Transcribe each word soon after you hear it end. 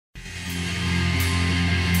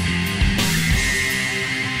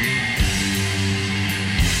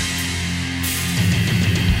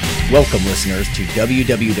Welcome, listeners, to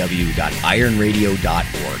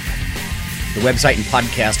www.ironradio.org, the website and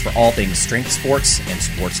podcast for all things strength sports and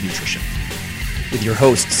sports nutrition. With your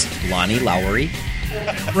hosts, Lonnie Lowery.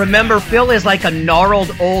 Remember, Phil is like a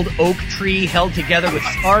gnarled old oak tree held together with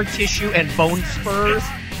scar tissue and bone spurs.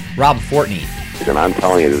 Rob Fortney. And I'm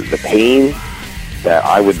telling you, the pain that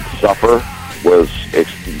I would suffer was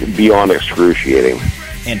beyond excruciating.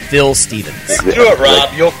 And Phil Stevens. Do it,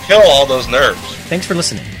 Rob. You'll kill all those nerves. Thanks for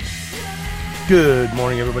listening. Good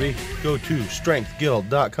morning, everybody. Go to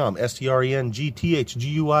strengthguild.com,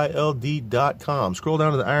 strengthguild.com. Scroll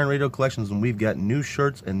down to the Iron Radio collections, and we've got new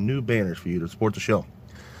shirts and new banners for you to support the show.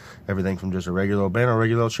 Everything from just a regular old banner,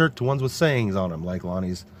 regular old shirt, to ones with sayings on them, like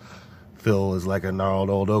Lonnie's Phil is like a gnarled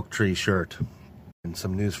old oak tree shirt. And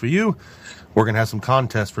some news for you, we're going to have some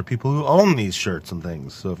contests for people who own these shirts and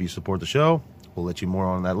things. So if you support the show, we'll let you more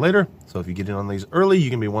on that later. So if you get in on these early, you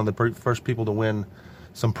can be one of the first people to win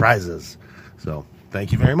some prizes. So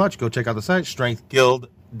thank you very much. Go check out the site,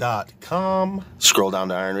 strengthguild.com. Scroll down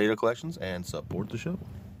to Iron Radio Collections and support the show.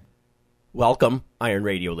 Welcome, Iron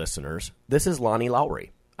Radio listeners. This is Lonnie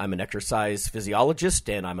Lowery. I'm an exercise physiologist,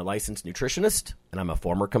 and I'm a licensed nutritionist, and I'm a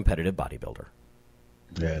former competitive bodybuilder.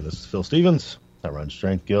 Yeah, this is Phil Stevens. I run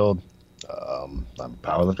Strength Guild. I'm a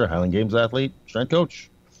powerlifter, Highland Games athlete, strength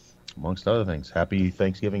coach, amongst other things. Happy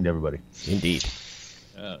Thanksgiving to everybody. Indeed.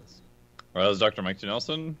 Yes. Well, this is Dr. Mike T.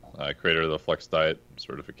 Nelson, creator of the Flex Diet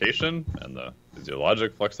certification and the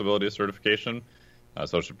Physiologic Flexibility certification,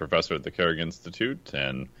 associate professor at the Kerrig Institute,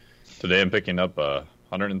 and today I'm picking up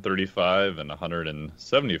 135 and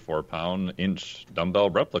 174 pound inch dumbbell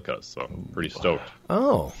replicas, so I'm pretty stoked.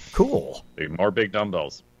 Oh, cool. More big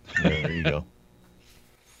dumbbells. There you go.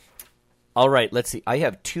 All right, let's see. I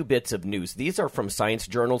have two bits of news. These are from science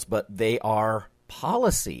journals, but they are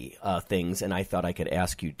policy things, and I thought I could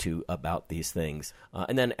ask you two about these things.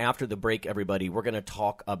 And then after the break, everybody, we're going to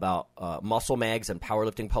talk about muscle mags and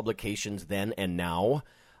powerlifting publications then and now,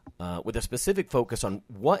 with a specific focus on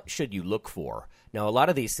what should you look for. Now, a lot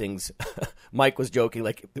of these things, Mike was joking,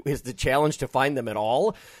 like, is the challenge to find them at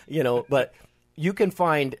all? You know, but you can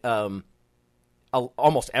find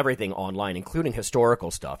almost everything online, including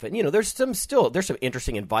historical stuff. And, you know, there's some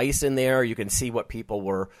interesting advice in there. You can see what people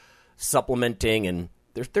were supplementing, and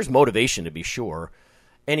there's motivation to be sure.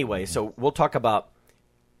 Anyway, so we'll talk about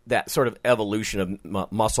that sort of evolution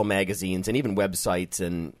of muscle magazines and even websites,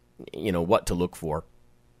 and you know what to look for.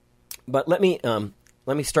 But let me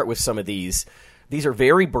start with some of these. These are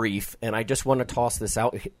very brief, and I just want to toss this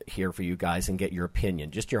out here for you guys and get your opinion,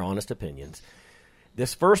 just your honest opinions.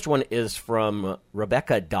 This first one is from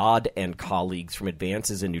Rebecca Dodd and colleagues from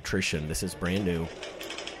Advances in Nutrition. This is brand new.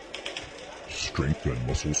 Strength and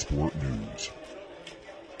muscle sport news.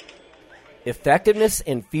 Effectiveness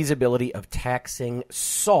and feasibility of taxing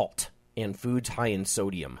salt and foods high in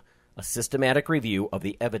sodium. A systematic review of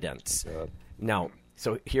the evidence. Now,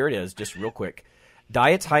 so here it is, just real quick.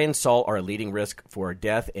 Diets high in salt are a leading risk for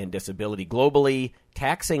death and disability globally.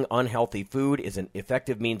 Taxing unhealthy food is an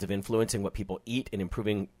effective means of influencing what people eat and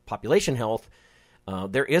improving population health.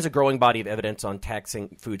 There is a growing body of evidence on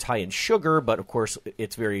taxing foods high in sugar, but of course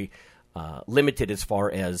it's very limited as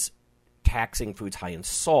far as taxing foods high in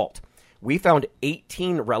salt. We found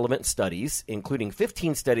 18 relevant studies, including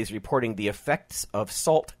 15 studies reporting the effects of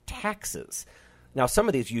salt taxes. Now, some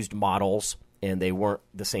of these used models, and they weren't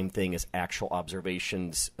the same thing as actual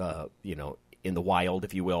observations, in the wild,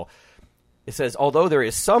 if you will. It says, although there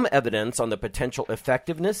is some evidence on the potential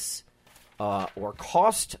effectiveness or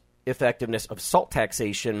cost effectiveness of salt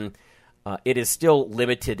taxation, it is still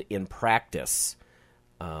limited in practice.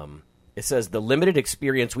 It says the limited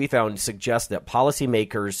experience we found suggests that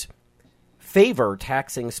policymakers favor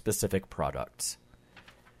taxing specific products.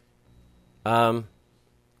 What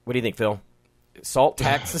do you think, Phil? Salt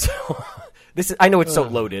taxes? I know it's so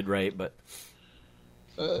loaded, right? But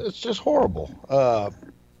it's just horrible.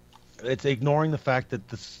 It's ignoring the fact that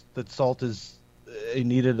that salt is a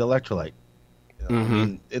needed electrolyte. Mm-hmm. I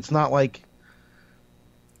mean, it's not like,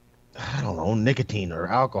 I don't know, nicotine or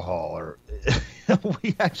alcohol, or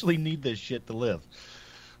we actually need this shit to live.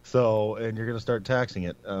 So, and you're going to start taxing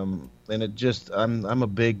it. And it just, I'm a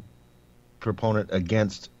big proponent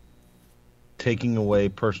against taking away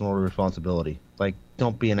personal responsibility. Like,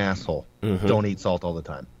 don't be an asshole. Mm-hmm. Don't eat salt all the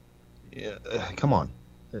time. Yeah, come on.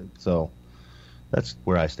 So that's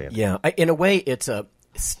where I stand. Yeah, in a way, it's a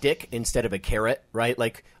stick instead of a carrot, right?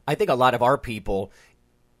 Like, I think a lot of our people,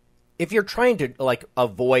 if you're trying to like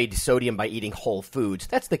avoid sodium by eating whole foods,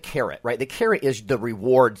 that's the carrot, right? The carrot is the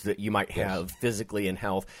rewards that you might have physically in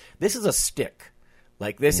health. This is a stick.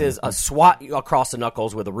 Like, this is a swat across the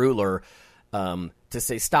knuckles with a ruler to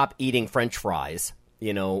say stop eating French fries,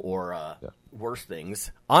 or worse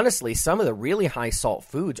things. Honestly, some of the really high salt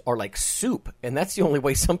foods are like soup, and that's the only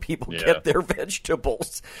way some people get their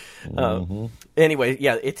vegetables. Anyway,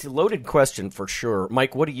 it's a loaded question for sure.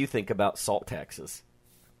 Mike, what do you think about salt taxes?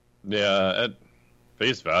 Yeah, at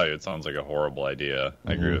face value, it sounds like a horrible idea.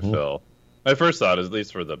 I agree with Phil. My first thought is, at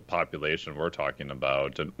least for the population we're talking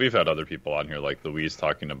about, and we've had other people on here like Louise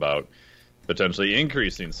talking about potentially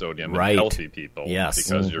increasing sodium in healthy people. Yes.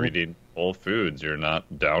 Because you're eating whole foods. You're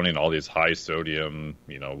not downing all these high sodium,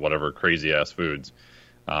 whatever crazy ass foods.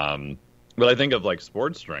 But I think of like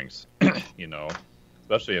sports drinks,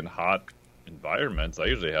 especially in hot environments. I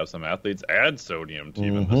usually have some athletes add sodium to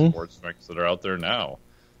even the sports drinks that are out there now.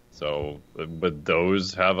 So would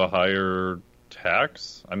those have a higher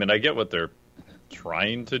tax? I mean, I get what they're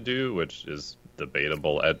trying to do, which is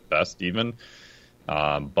debatable at best even.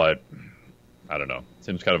 But I don't know.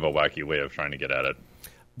 Seems kind of a wacky way of trying to get at it.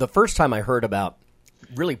 The first time I heard about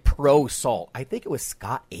really pro-salt, I think it was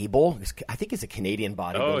Scott Abel. I think he's a Canadian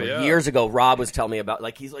bodybuilder. Years ago, Rob was telling me about,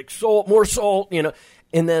 like, he's like, salt, more salt,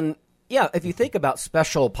 And then, if you think about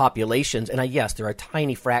special populations, and yes, they're a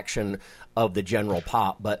tiny fraction of the general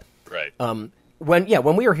pop, but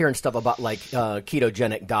when we were hearing stuff about, like,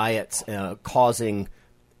 ketogenic diets causing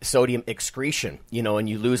sodium excretion, and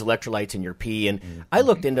you lose electrolytes in your pee. And I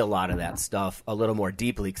looked into a lot of that stuff a little more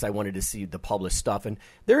deeply because I wanted to see the published stuff. And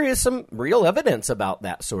there is some real evidence about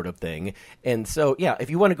that sort of thing. And so, if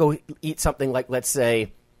you want to go eat something like, let's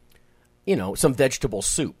say, some vegetable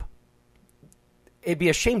soup, it'd be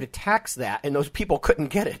a shame to tax that, and those people couldn't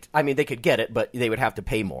get it. I mean, they could get it, but they would have to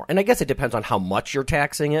pay more. And I guess it depends on how much you're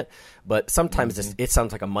taxing it, but sometimes it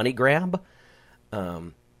sounds like a money grab.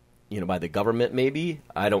 By the government, maybe.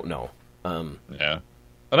 I don't know. Yeah.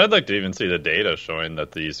 And I'd like to even see the data showing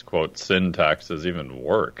that these, quote, sin taxes even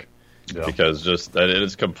work. Yeah. Because just that it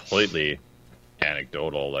is completely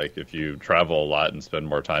anecdotal. Like, if you travel a lot and spend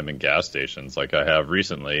more time in gas stations, like I have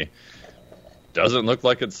recently, doesn't look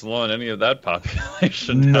like it's slowing any of that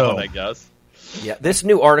population down, I guess. Yeah, this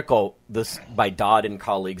new article, by Dodd and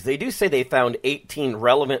colleagues, they do say they found 18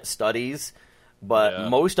 relevant studies, but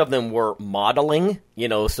most of them were modeling,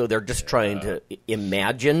 so they're just trying to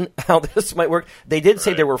imagine how this might work. They did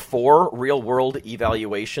say there were 4 real-world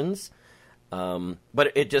evaluations,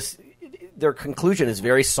 but their conclusion is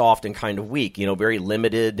very soft and kind of weak, very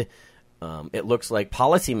limited. It looks like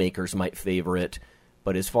policymakers might favor it,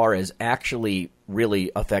 but as far as actually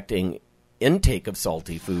really affecting intake of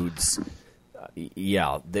salty foods,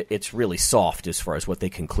 it's really soft as far as what they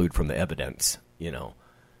conclude from the evidence,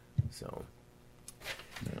 So...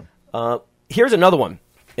 here's another one,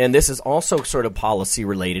 and this is also sort of policy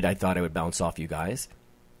related. I thought I would bounce off you guys.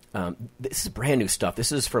 This is brand new stuff.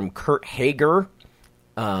 This is from Kurt Hager.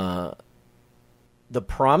 The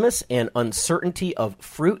promise and uncertainty of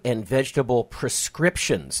fruit and vegetable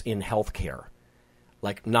prescriptions in healthcare.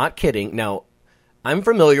 Like, not kidding. Now, I'm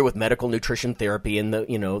familiar with medical nutrition therapy and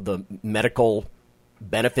the medical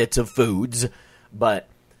benefits of foods, but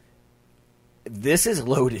this is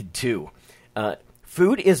loaded too.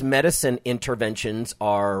 Food is medicine interventions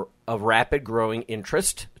are of rapid growing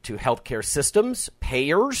interest to healthcare systems,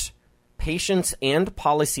 payers, patients, and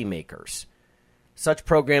policymakers. Such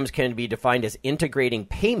programs can be defined as integrating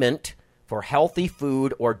payment for healthy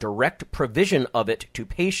food or direct provision of it to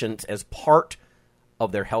patients as part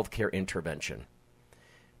of their healthcare intervention.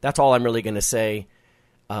 That's all I'm really going to say.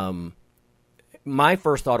 My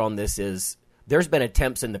first thought on this is, there's been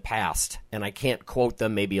attempts in the past, and I can't quote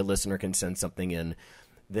them, maybe a listener can send something in,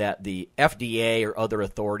 that the FDA or other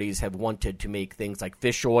authorities have wanted to make things like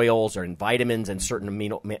fish oils or vitamins and certain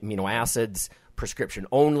amino acids prescription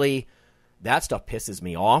only. That stuff pisses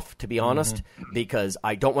me off, to be honest, because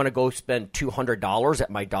I don't want to go spend $200 at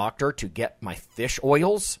my doctor to get my fish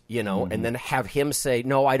oils, and then have him say,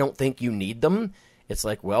 no, I don't think you need them. It's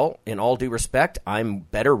like, well, in all due respect, I'm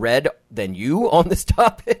better read than you on this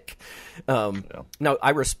topic. Now,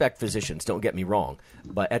 I respect physicians, don't get me wrong.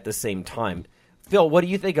 But at the same time, Phil, what do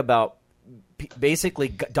you think about basically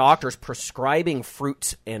doctors prescribing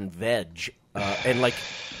fruits and veg and, like,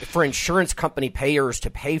 for insurance company payers to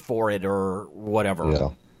pay for it or whatever?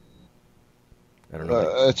 Yeah. I don't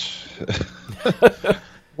know.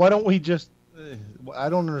 Why don't we just I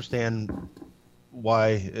don't understand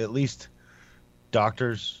why, at least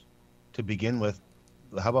doctors to begin with,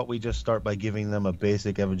 how about we just start by giving them a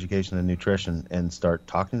basic education in nutrition and start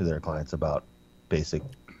talking to their clients about basic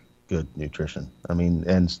good nutrition? I mean,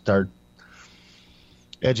 and start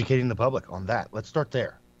educating the public on that. Let's start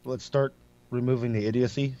there. Let's start removing the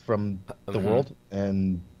idiocy from the world,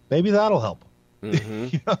 and maybe that'll help.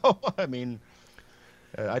 I mean,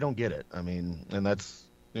 I don't get it. I mean, and that's,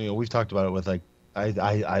 we've talked about it with like,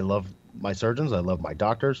 I love my surgeons, I love my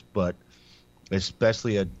doctors, but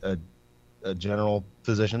especially a general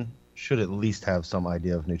physician should at least have some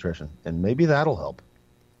idea of nutrition, and maybe that'll help.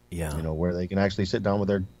 Yeah. Where they can actually sit down with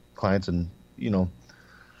their clients and,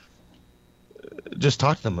 just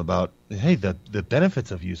talk to them about, hey, the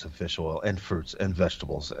benefits of use of fish oil and fruits and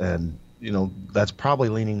vegetables. And, that's probably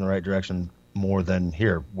leaning in the right direction more than,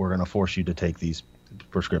 here, we're going to force you to take these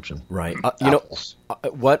prescription. Right.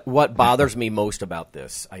 What bothers me most about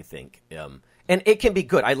this, I think, and it can be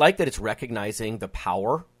good. I like that it's recognizing the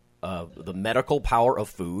power, the medical power of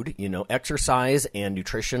food. Exercise and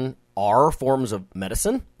nutrition are forms of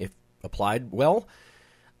medicine if applied well.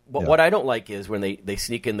 But what I don't like is when they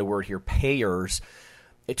sneak in the word here, payers.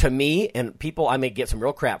 To me, and people, I may get some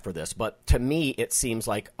real crap for this, but to me, it seems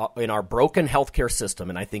like in our broken healthcare system,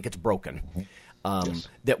 and I think it's broken,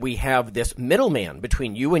 that we have this middleman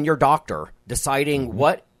between you and your doctor deciding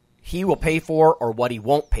what he will pay for or what he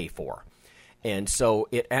won't pay for. And so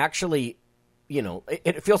it actually,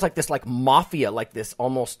 it feels like this like mafia, like this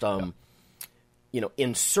almost,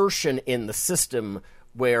 insertion in the system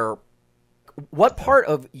where what part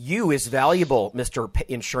of you is valuable, Mr.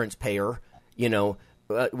 Insurance payer,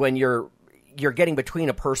 when you're getting between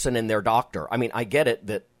a person and their doctor. I mean, I get it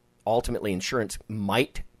that ultimately insurance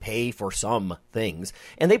might pay for some things,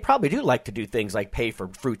 and they probably do like to do things like pay for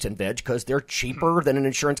fruits and veg because they're cheaper than an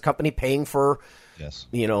insurance company paying for,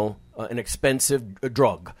 an expensive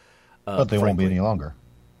drug. But they won't be any longer.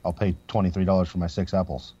 I'll pay $23 for my 6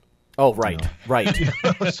 apples. Oh, right, right.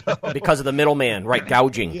 Because of the middleman, right,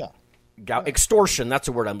 gouging. Yeah. Extortion, that's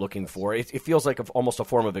the word I'm looking for. It feels like almost a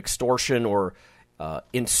form of extortion or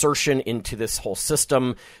insertion into this whole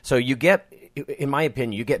system. So you get, in my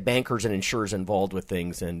opinion, you get bankers and insurers involved with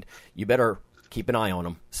things, and you better keep an eye on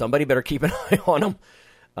them. Somebody better keep an eye on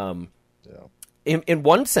them. In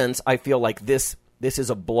one sense, I feel like this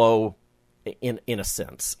is a blow, in a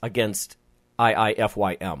sense, against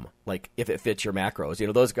IIFYM, like if it fits your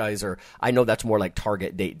macros. Those guys are, I know that's more like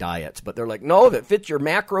target date diets, but they're like, no, if it fits your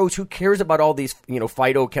macros, who cares about all these,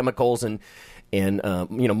 phytochemicals and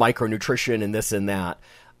micronutrition and this and that.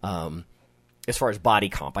 As far as body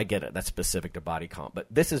comp, I get it. That's specific to body comp, but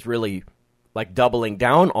this is really like doubling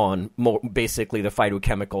down on basically the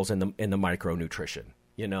phytochemicals and the micronutrition,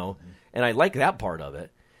 and I like that part of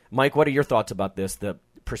it. Mike, what are your thoughts about this? The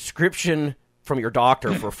prescription from your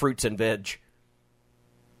doctor for fruits and veg.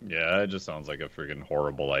 Yeah, it just sounds like a freaking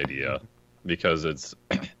horrible idea because it's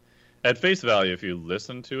at face value. If you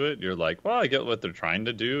listen to it, you're like, well, I get what they're trying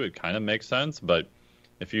to do. It kind of makes sense. But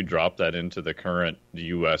if you drop that into the current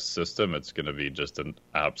U.S. system, it's going to be just an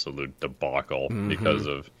absolute debacle because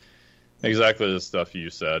of exactly the stuff you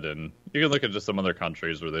said. And you can look at just some other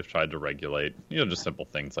countries where they've tried to regulate, just simple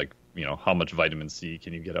things like, how much vitamin C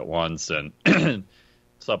can you get at once and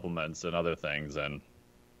supplements and other things. And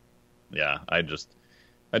yeah, I just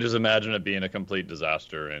imagine it being a complete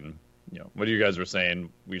disaster. And what you guys were saying,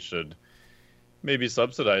 we should maybe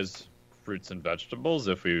subsidize fruits and vegetables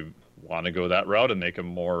if we want to go that route and make them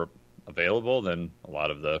more available than a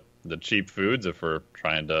lot of the cheap foods if we're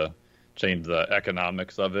trying to change the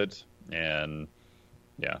economics of it. And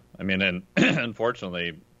yeah, I mean, and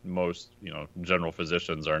unfortunately most general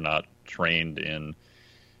physicians are not trained in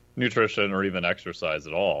nutrition or even exercise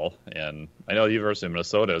at all. And I know the University of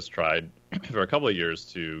Minnesota has tried for a couple of years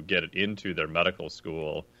to get it into their medical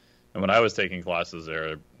school. And when I was taking classes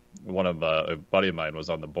there, a buddy of mine was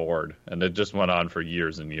on the board, and it just went on for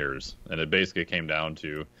years and years. And it basically came down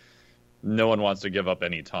to no one wants to give up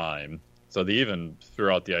any time. So they even threw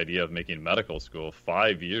out the idea of making medical school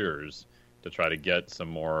 5 years to try to get some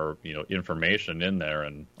more, information in there.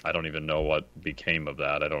 And I don't even know what became of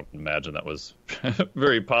that. I don't imagine that was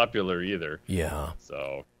very popular either. Yeah.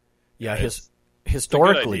 So, yeah, historically, it's a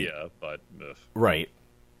good idea, but right.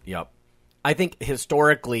 Yep. I think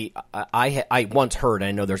historically, I once heard,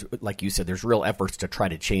 I know there's, like you said, there's real efforts to try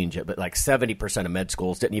to change it, but like 70% of med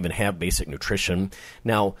schools didn't even have basic nutrition.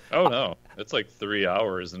 Now, oh no, it's like 3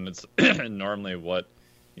 hours, and it's normally what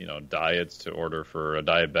diets to order for a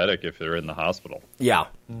diabetic if they're in the hospital. Yeah,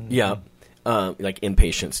 yeah, like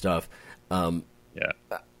inpatient stuff. Yeah.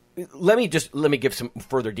 Let me give some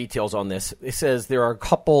further details on this. It says there are a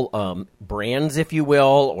couple brands, if you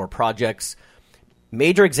will, or projects.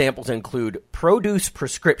 Major examples include Produce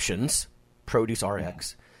Prescriptions, Produce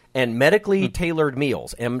RX, and Medically Tailored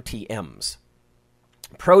Meals, MTMs.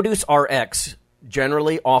 Produce RX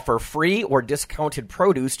generally offer free or discounted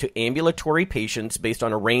produce to ambulatory patients based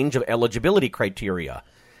on a range of eligibility criteria.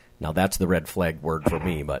 Now, that's the red flag word for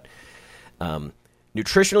me, but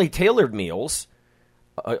nutritionally tailored meals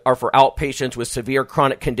are for outpatients with severe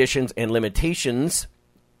chronic conditions and limitations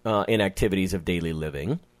in activities of daily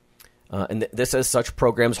living. And this says such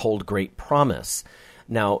programs hold great promise.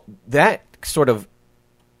 Now, that sort of,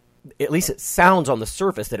 at least it sounds on the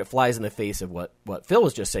surface that it flies in the face of what Phil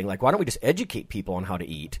was just saying. Like, why don't we just educate people on how to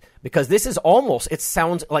eat? Because this is almost, it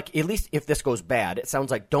sounds like, at least if this goes bad, it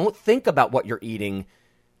sounds like don't think about what you're eating.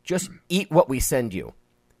 Just eat what we send you.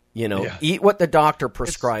 You know, eat what the doctor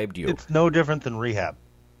prescribed you. It's no different than rehab.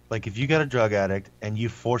 Like, if you got a drug addict and you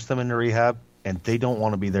force them into rehab and they don't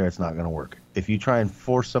want to be there, it's not going to work. If you try and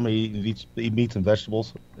force somebody to eat meats and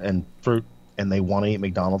vegetables and fruit and they want to eat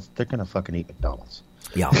McDonald's, they're going to fucking eat McDonald's.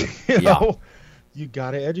 Yeah. you know, you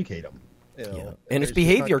got to educate them. You know? And it's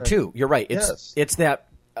behavior, too. You're right. It's that,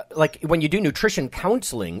 like, when you do nutrition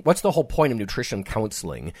counseling, what's the whole point of nutrition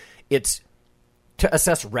counseling? It's to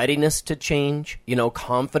assess readiness to change, you know,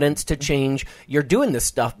 confidence to change. You're doing this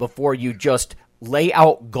stuff before you just lay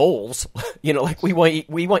out goals. You know, like we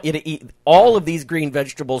want you to eat all of these green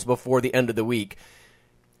vegetables before the end of the week,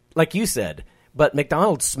 like you said. But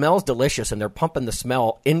McDonald's smells delicious, and they're pumping the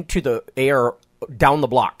smell into the air down the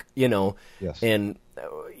block, you know. Yes. And,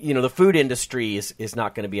 you know, the food industry is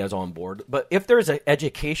not going to be as on board. But if there's an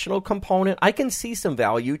educational component, I can see some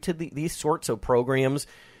value to these sorts of programs.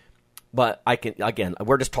 But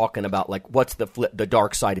we're just talking about, like, what's the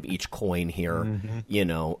dark side of each coin here, you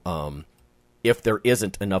know, if there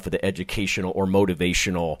isn't enough of the educational or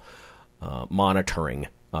motivational monitoring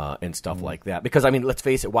and stuff like that. Because, I mean, let's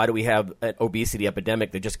face it, why do we have an obesity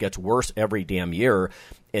epidemic that just gets worse every damn year?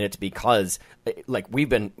 And it's because, like, we've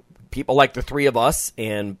been people like the three of us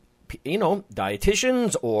and, you know,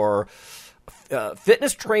 dietitians or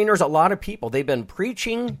fitness trainers, a lot of people, they've been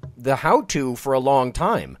preaching the how-to for a long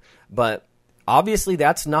time. But obviously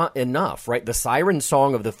that's not enough, right? The siren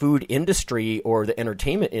song of the food industry or the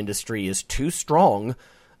entertainment industry is too strong,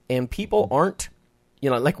 and people aren't, you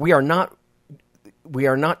know, like we are not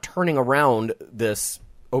turning around this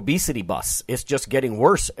obesity bus. It's just getting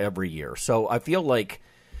worse every year. So I feel like,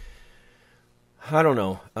 I don't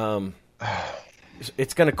know,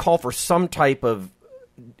 it's going to call for some type of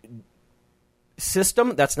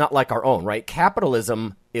system that's not like our own, right?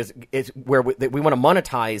 Capitalism is where we want to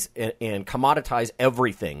monetize and commoditize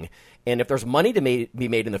everything. And if there's money to be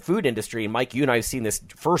made in the food industry, and Mike, you and I have seen this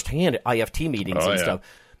firsthand at IFT meetings stuff,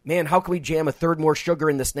 man, how can we jam a third more sugar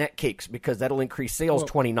in the snack cakes because that'll increase sales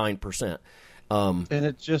 29%. And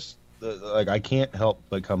it's just, like, I can't help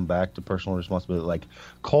but come back to personal responsibility. Like,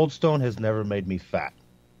 Cold Stone has never made me fat.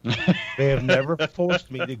 They have never forced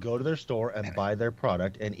me to go to their store and buy their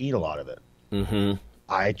product and eat a lot of it. Mm-hmm.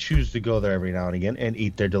 I choose to go there every now and again and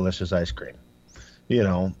eat their delicious ice cream. You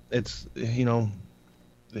know, it's, you know,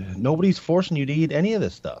 nobody's forcing you to eat any of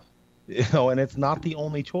this stuff. You know, and it's not the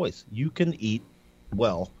only choice. You can eat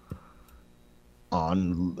well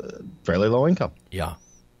on fairly low income. Yeah.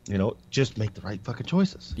 You know, just make the right fucking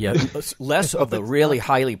choices. Yeah, less of the really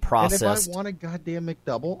highly processed. And if I want a goddamn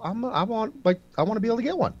McDouble, I want to be able to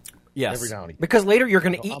get one. Yes. Every now and again. Because later you're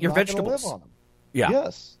going to eat your vegetables. Live on them. Yeah.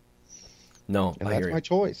 Yes. No, and I hear that's you. my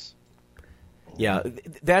choice. Yeah,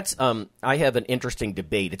 that's I have an interesting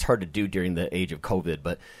debate. It's hard to do during the age of COVID,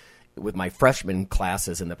 but with my freshman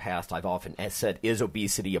classes in the past, I've often said, is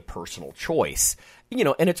obesity a personal choice? You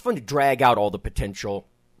know, and it's fun to drag out all the potential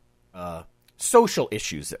social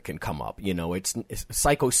issues that can come up. You know, it's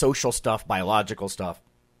psychosocial stuff, biological stuff.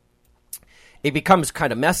 It becomes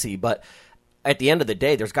kind of messy, but at the end of the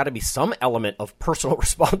day, there's got to be some element of personal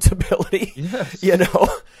responsibility. Yes. You know?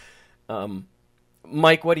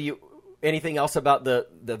 Mike, anything else about the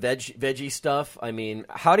veggie stuff? I mean,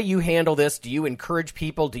 how do you handle this? Do you encourage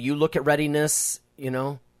people? Do you look at readiness, you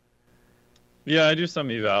know? Yeah, I do some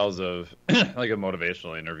evals of like a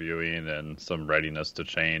motivational interviewing and some readiness to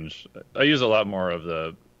change. I use a lot more of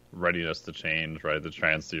the readiness to change, right? The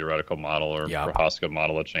trans-theoretical model or Prohaska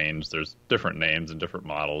model of change. There's different names and different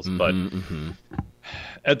models, but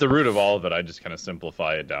at the root of all of it, I just kind of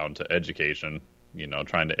simplify it down to education. You know,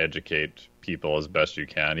 trying to educate people as best you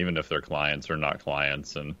can, even if they're clients or not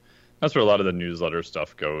clients. And that's where a lot of the newsletter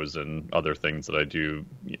stuff goes and other things that I do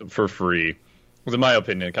for free. Because in my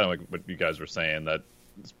opinion, kind of like what you guys were saying, that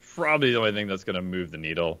it's probably the only thing that's going to move the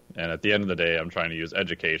needle. And at the end of the day, I'm trying to use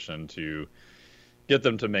education to get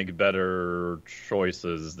them to make better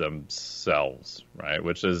choices themselves, right?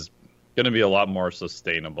 Which is going to be a lot more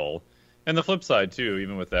sustainable. And the flip side, too,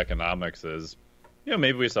 even with economics is, you know,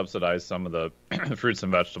 maybe we subsidize some of the fruits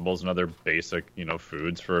and vegetables and other basic, you know,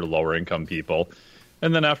 foods for lower income people.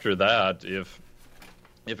 And then after that, if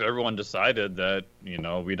everyone decided that, you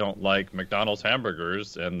know, we don't like McDonald's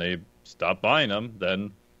hamburgers and they stop buying them,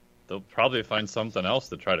 then they'll probably find something else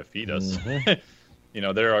to try to feed us.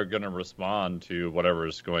 They are going to respond to whatever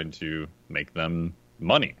is going to make them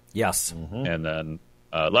money. Yes. And then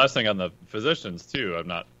last thing on the physicians, too, I'm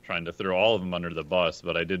not trying to throw all of them under the bus,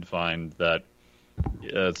 but I did find that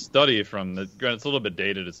a study from, granted it's a little bit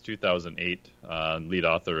dated, it's 2008. Lead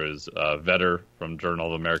author is Vetter from Journal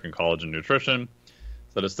of American College of Nutrition.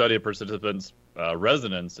 So a study of participants'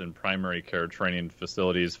 residents in primary care training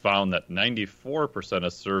facilities found that 94%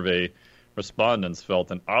 of survey respondents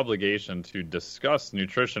felt an obligation to discuss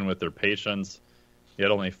nutrition with their patients,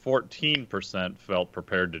 yet only 14% felt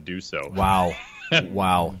prepared to do so. Wow.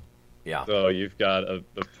 Wow. Yeah. So you've got a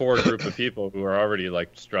poor group of people who are already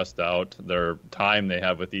stressed out. Their time they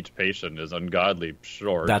have with each patient is ungodly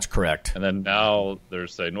short. That's correct. And then now they're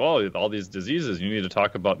saying, well, all these diseases, you need to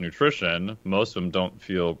talk about nutrition. Most of them don't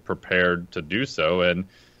feel prepared to do so. And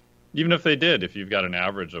even if they did, if you've got an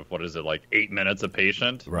average of, 8 minutes a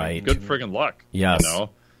patient, right? Good friggin' luck. Yes.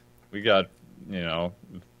 We got,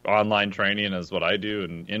 online training is what I do,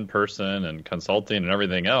 and in person and consulting and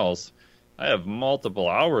everything else. I have multiple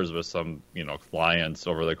hours with some, clients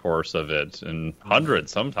over the course of it, and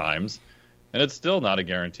hundreds sometimes, and it's still not a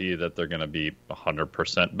guarantee that they're going to be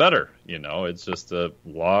 100% better. It's just a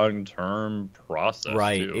long-term process.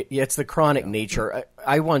 Right. It's the chronic nature.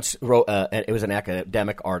 I once wrote, it was an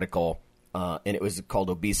academic article, and it was called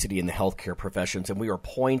Obesity in the Healthcare Professions, and we were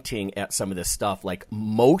pointing at some of this stuff. Like,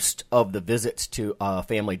 most of the visits to a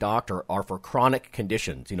family doctor are for chronic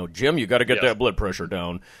conditions. Jim, you got to get that blood pressure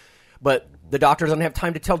down. But the doctor doesn't have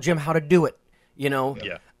time to tell Jim how to do it,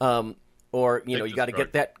 or, you got to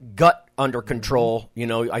get that gut under control.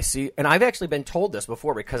 I see, and I've actually been told this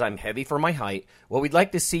before because I'm heavy for my height. Well, we'd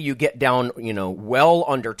like to see you get down, well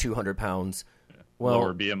under 200 pounds. Well,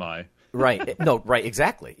 lower BMI. Right. No, right.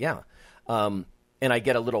 Exactly. Yeah. And I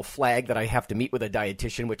get a little flag that I have to meet with a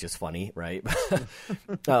dietitian, which is funny, right?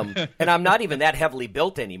 And I'm not even that heavily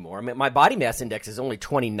built anymore. I mean, my body mass index is only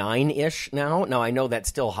 29-ish now. Now, I know that's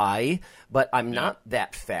still high, but I'm not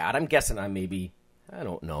that fat. I'm guessing I'm maybe,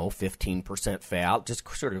 15% fat, just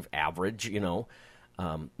sort of average,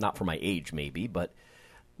 not for my age maybe, but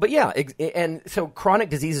yeah, and so chronic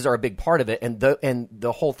diseases are a big part of it, and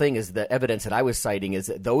the whole thing is the evidence that I was citing is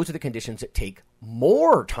that those are the conditions that take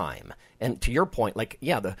more time. And to your point,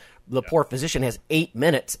 the poor physician has 8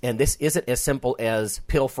 minutes, and this isn't as simple as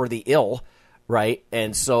pill for the ill, right?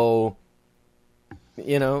 And so,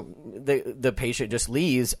 the patient just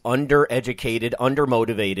leaves undereducated,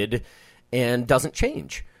 undermotivated, and doesn't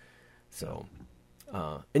change. So,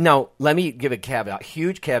 now let me give a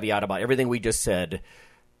huge caveat about everything we just said.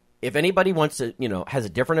 If anybody wants to, has a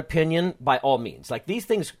different opinion, by all means. Like, these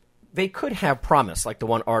things, they could have promise, like the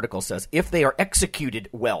one article says, if they are executed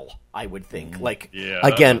well, I would think.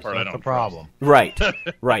 Again, that's the problem. Right,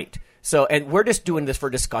 right. So, and we're just doing this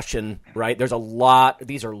for discussion, right? There's a lot.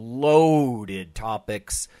 These are loaded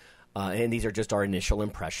topics, and these are just our initial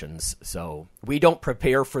impressions. So we don't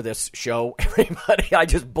prepare for this show, everybody. I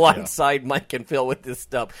just blindside Mike and Phil with this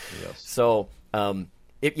stuff. Yes. So,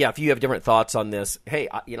 if you have different thoughts on this, hey,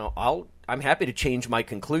 I'm happy to change my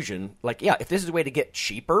conclusion. If this is a way to get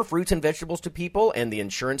cheaper fruits and vegetables to people, and the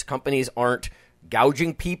insurance companies aren't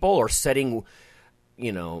gouging people or setting,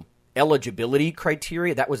 eligibility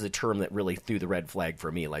criteria, that was the term that really threw the red flag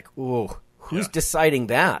for me. Like, ooh, who's deciding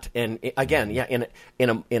that? And again,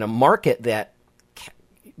 in a market that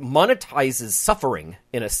monetizes suffering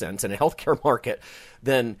in a sense, in a healthcare market,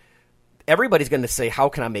 then everybody's going to say, how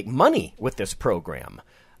can I make money with this program?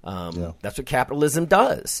 That's what capitalism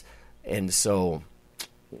does. And so,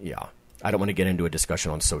 I don't want to get into a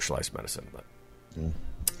discussion on socialized medicine. But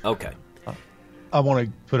okay. I want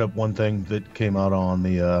to put up one thing that came out on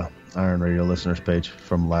the Iron Radio listeners page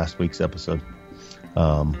from last week's episode.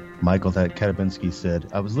 Michael Katibinski said,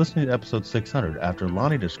 I was listening to episode 600 after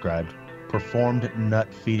Lonnie described performed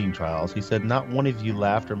nut feeding trials. He said, not one of you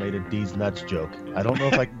laughed or made a D's nuts joke. I don't know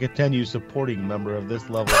if I can continue supporting a member of this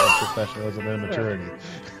level of professionalism and immaturity.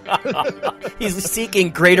 He's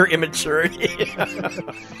seeking greater immaturity.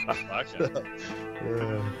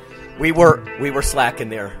 We were slacking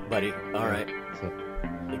there, buddy. All right.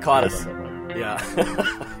 You caught us. Yeah.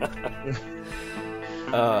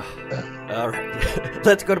 All right.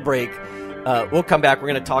 Let's go to break. We'll come back. We're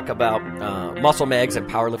going to talk about muscle mags and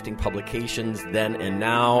powerlifting publications then and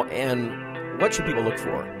now, and what should people look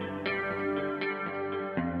for?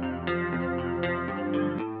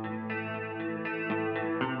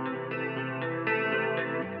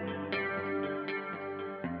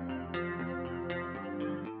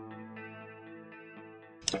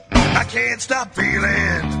 I can't stop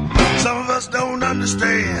feeling Some of us don't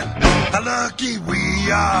understand how lucky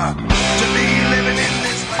we are to be living in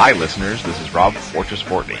this. Hi listeners, this is Rob Fortress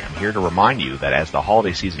Fortney. I'm here to remind you that as the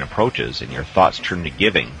holiday season approaches and your thoughts turn to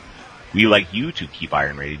giving, we like you to keep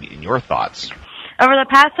Iron Radio in your thoughts. Over the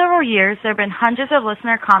past several years, there have been hundreds of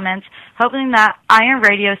listener comments hoping that Iron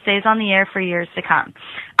Radio stays on the air for years to come.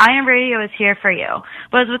 Iron Radio is here for you.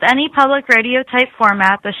 But as with any public radio type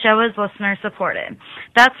format, the show is listener supported.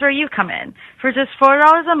 That's where you come in. For just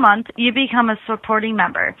 $4 a month, you become a supporting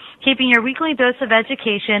member, keeping your weekly dose of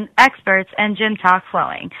education, experts, and gym talk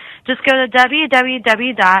flowing. Just go to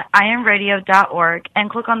www.ironradio.org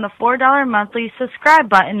and click on the $4 monthly subscribe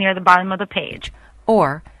button near the bottom of the page.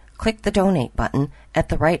 Or click the donate button at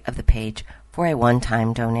the right of the page for a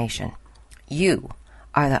one-time donation. You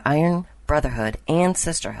are the Iron Brotherhood and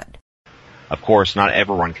Sisterhood. Of course, not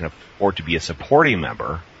everyone can afford to be a supporting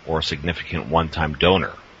member or a significant one-time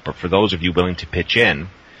donor. But for those of you willing to pitch in,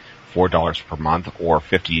 $4 per month or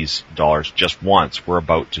 $50 just once, we're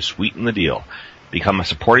about to sweeten the deal. Become a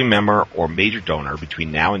supporting member or major donor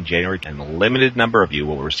between now and January, and a limited number of you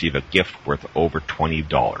will receive a gift worth over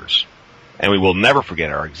 $20. And we will never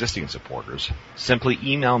forget our existing supporters. Simply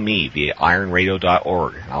email me via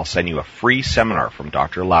ironradio.org, and I'll send you a free seminar from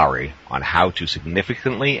Dr. Lowry on how to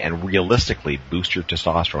significantly and realistically boost your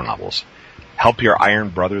testosterone levels. Help your Iron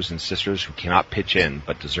brothers and sisters who cannot pitch in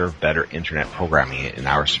but deserve better internet programming in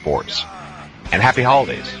our sports. And happy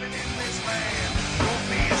holidays.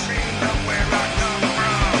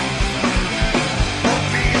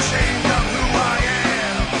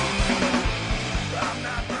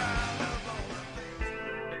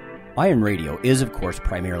 Iron Radio is, of course,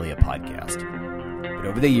 primarily a podcast. But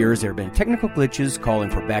over the years, there have been technical glitches calling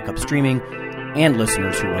for backup streaming and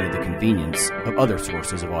listeners who wanted the convenience of other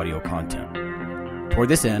sources of audio content. Toward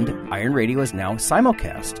this end, Iron Radio is now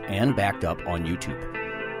simulcast and backed up on YouTube.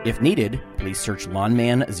 If needed, please search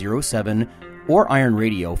Lawnman07 or Iron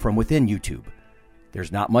Radio from within YouTube.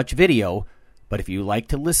 There's not much video, but if you like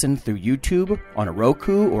to listen through YouTube on a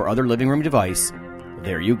Roku or other living room device,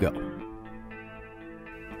 there you go.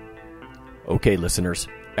 Okay, listeners,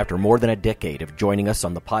 after more than a decade of joining us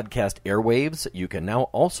on the podcast airwaves, you can now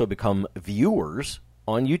also become viewers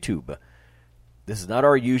on YouTube. This is not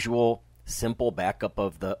our usual simple backup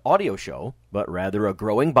of the audio show, but rather a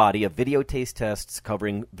growing body of video taste tests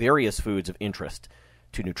covering various foods of interest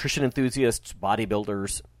to nutrition enthusiasts,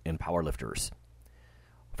 bodybuilders, and powerlifters.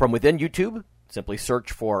 From within YouTube, simply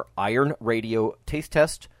search for Iron Radio Taste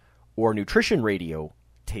Test or Nutrition Radio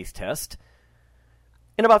Taste Test.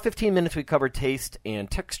 In about 15 minutes, we cover taste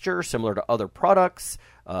and texture similar to other products,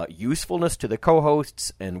 usefulness to the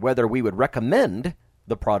co-hosts, and whether we would recommend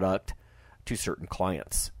the product to certain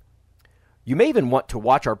clients. You may even want to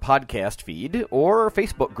watch our podcast feed or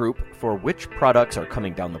Facebook group for which products are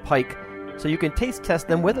coming down the pike so you can taste test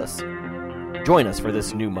them with us. Join us for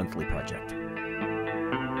this new monthly project.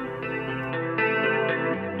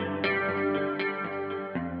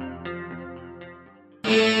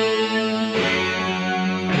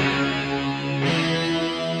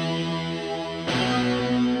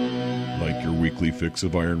 Weekly fix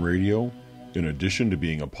of Iron Radio. In addition to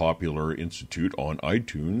being a popular institute on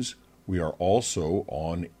iTunes, we are also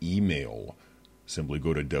on email. Simply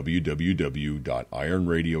go to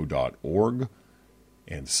www.ironradio.org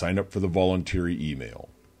and sign up for the voluntary email.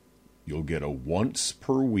 You'll get a once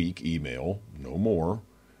per week email, no more.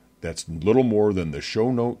 That's little more than the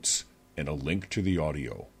show notes and a link to the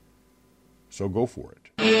audio. So go for it.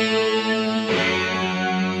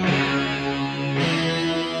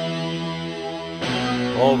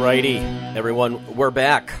 Alrighty, everyone, we're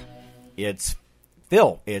back. It's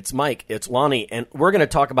Phil, it's Mike, it's Lonnie, and we're going to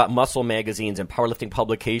talk about muscle magazines and powerlifting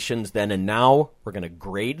publications then and now. We're going to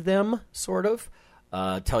grade them, sort of,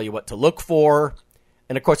 tell you what to look for.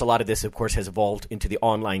 And, of course, a lot of this, of course, has evolved into the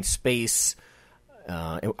online space.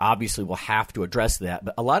 Obviously, we'll have to address that.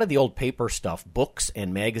 But a lot of the old paper stuff, books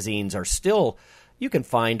and magazines, are still, you can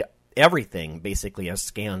find everything basically as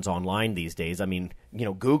scans online these days. I mean, you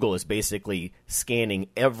know, Google is basically scanning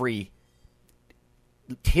every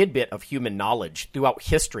tidbit of human knowledge throughout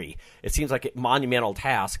history. It seems like a monumental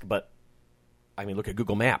task, but I mean, look at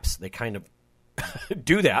Google Maps. They kind of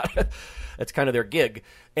do that. That's kind of their gig.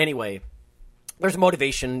 Anyway, there's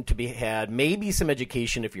motivation to be had, maybe some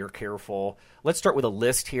education if you're careful. Let's start with a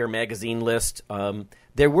list here, magazine list.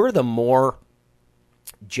 There were the more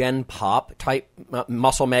Gen Pop type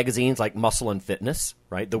muscle magazines like Muscle and Fitness,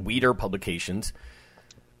 right? The Weider publications.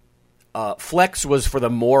 Flex was for the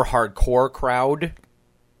more hardcore crowd.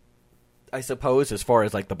 I suppose, as far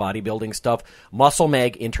as like the bodybuilding stuff. Muscle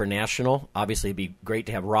Mag International. Obviously, it'd be great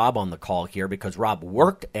to have Rob on the call here because Rob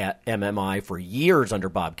worked at MMI for years under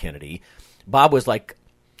Bob Kennedy. Bob was like,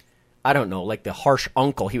 I don't know, like the harsh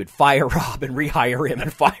uncle. He would fire Rob and rehire him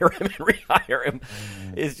and fire him and rehire him.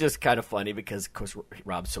 It's just kind of funny because, of course,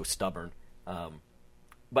 Rob's so stubborn.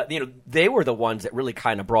 But, they were the ones that really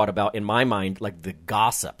kind of brought about, in my mind, like the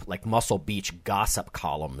gossip, like Muscle Beach gossip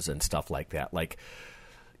columns and stuff like that. Like,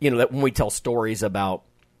 that when we tell stories about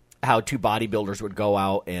how two bodybuilders would go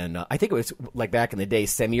out and I think it was like back in the day,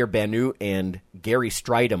 Samir Banu and Gary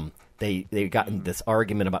Stridham, they got in this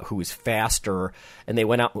argument about who was faster, and they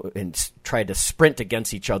went out and tried to sprint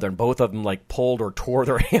against each other, and both of them like pulled or tore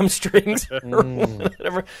their hamstrings or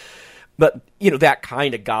whatever. But, that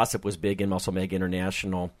kind of gossip was big in Muscle Mag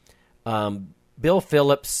International. Bill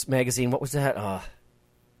Phillips magazine, what was that?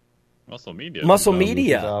 Muscle Media. Muscle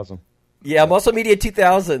Media. 2000. Yeah, Muscle Media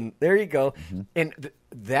 2000. There you go. Mm-hmm. And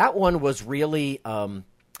that one was really, to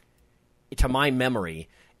my memory,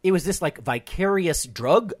 it was this like vicarious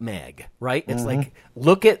drug mag, right? It's like,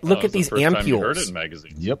 look at these the first ampules. Time you heard it in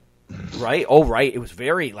magazines. Yep. Right? Oh, right. It was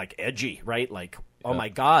very like edgy, right? Like, oh my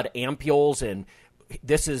God, ampules and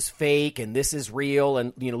this is fake and this is real,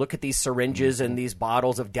 and look at these syringes and these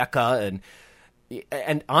bottles of Deca,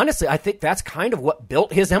 and honestly, I think that's kind of what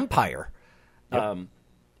built his empire. Yep.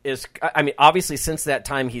 Obviously, since that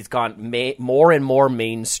time, he's gone more and more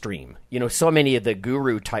mainstream. So many of the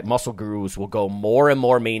guru type muscle gurus will go more and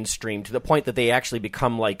more mainstream to the point that they actually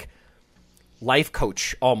become like life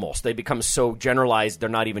coach almost. They become so generalized; they're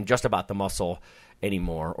not even just about the muscle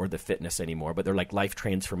anymore or the fitness anymore, but they're like life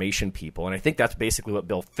transformation people. And I think that's basically what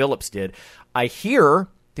Bill Phillips did. I hear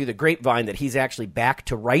through the grapevine that he's actually back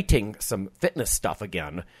to writing some fitness stuff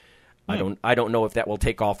again. I don't know if that will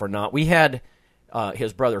take off or not. We had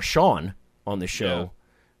his brother Sean on the show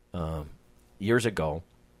years ago.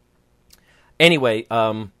 Anyway,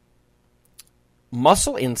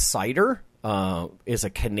 Muscle Insider is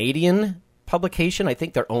a Canadian publication. I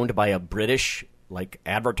think they're owned by a British like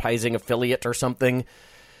advertising affiliate or something,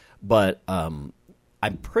 but I'm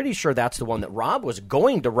pretty sure that's the one that Rob was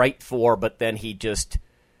going to write for, but then he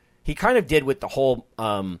kind of did with the whole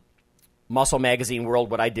Muscle Magazine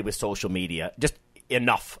world what I did with social media, just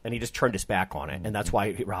enough, and he just turned his back on it, and that's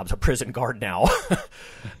why Rob's a prison guard now.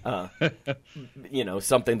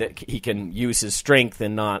 Something that he can use his strength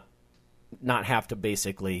and not have to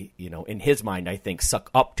basically, in his mind, I think,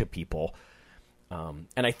 suck up to people.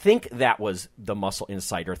 And I think that was the Muscle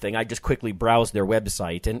Insider thing. I just quickly browsed their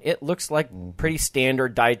website, and it looks like pretty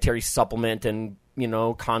standard dietary supplement and,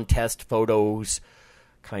 contest photos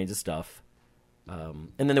kinds of stuff.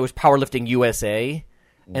 And then there was Powerlifting USA,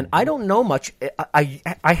 and I don't know much. I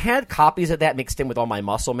had copies of that mixed in with all my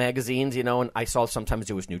muscle magazines, and I saw sometimes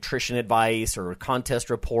it was nutrition advice or contest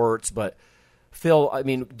reports. But, Phil,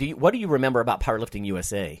 what do you remember about Powerlifting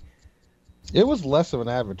USA? It was less of an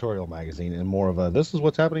advertorial magazine and more of a, this is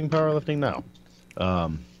what's happening in powerlifting now.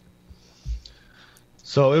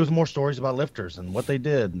 So it was more stories about lifters and what they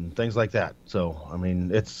did and things like that. So,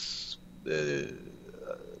 it's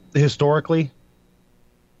historically,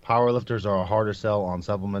 powerlifters are a harder sell on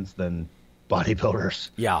supplements than bodybuilders.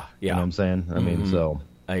 Yeah. You know what I'm saying? So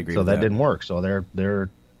I agree. So that didn't work. So their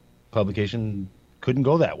publication couldn't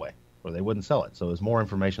go that way, or they wouldn't sell it. So it was more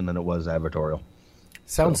information than it was advertorial.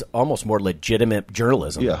 Sounds almost more legitimate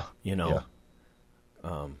journalism. Yeah.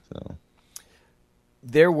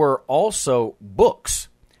 There were also books.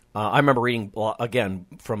 I remember reading, again,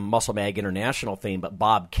 from Muscle Mag International fame, but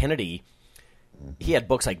Bob Kennedy, he had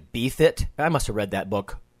books like Be Fit. I must have read that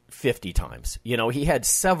book 50 times. He had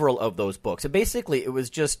several of those books. And basically, it was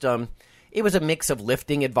just, it was a mix of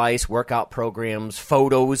lifting advice, workout programs,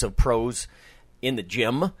 photos of pros in the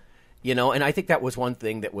gym, and I think that was one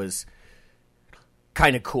thing that was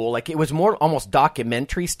kind of cool. Like, it was more almost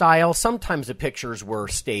documentary style. Sometimes the pictures were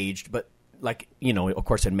staged, but like, of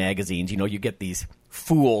course in magazines, you get these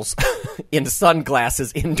fools in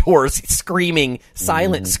sunglasses indoors screaming,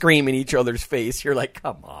 silent scream in each other's face. You're like,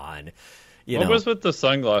 come on. What was with the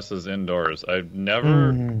sunglasses indoors? I've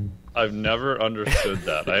never understood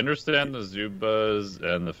that. I understand the Zubas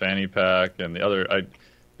and the fanny pack and the other,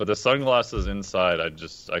 but the sunglasses inside,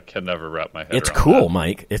 I can never wrap my head around. It's cool, that.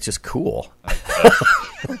 Mike. It's just cool.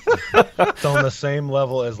 It's on the same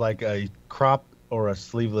level as like a crop or a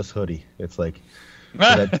sleeveless hoodie. It's like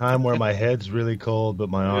that time where my head's really cold, but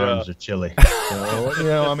my arms are chilly.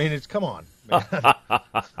 It's come on.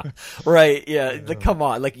 Right, yeah. Come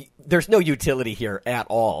on. Like, there's no utility here at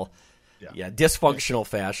all. Yeah, dysfunctional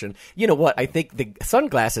fashion. You know what? I think the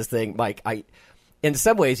sunglasses thing, Mike, in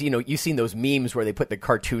some ways, you've seen those memes where they put the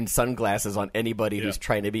cartoon sunglasses on anybody who's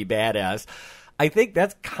trying to be badass. I think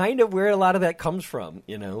that's kind of where a lot of that comes from,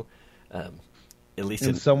 at least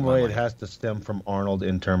in some way it has to stem from Arnold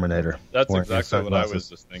in Terminator. That's exactly what I was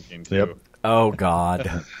just thinking, too. Yep. Oh,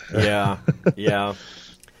 God. Yeah. Yeah.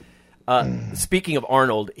 Speaking of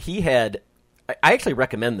Arnold, I actually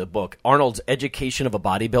recommend the book, Arnold's Education of a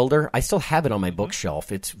Bodybuilder. I still have it on my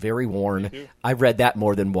bookshelf. It's very worn. I've read that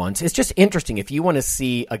more than once. It's just interesting. If you want to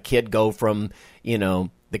see a kid go from, the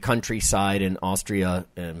countryside in Austria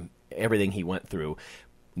and everything he went through,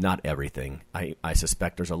 not everything. I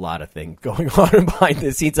suspect there's a lot of things going on behind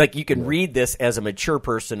the scenes. Like, you can read this as a mature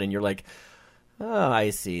person and you're like, oh,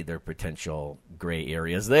 I see there are potential gray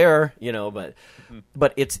areas there,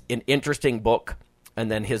 but it's an interesting book. And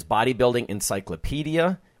then his bodybuilding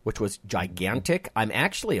encyclopedia, which was gigantic. I'm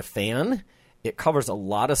actually a fan. It covers a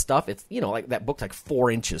lot of stuff. It's, like that book's like 4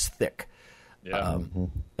 inches thick. Yeah.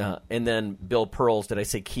 And then Bill Pearl's, did I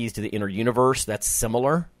say Keys to the Inner Universe? That's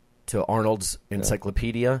similar to Arnold's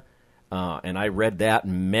encyclopedia. And I read that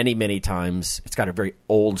many, many times. It's got a very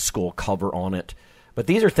old school cover on it. But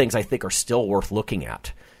these are things I think are still worth looking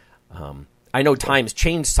at. I know times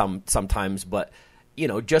change sometimes, but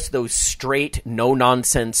just those straight,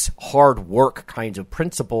 no-nonsense, hard work kinds of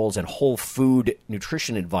principles and whole food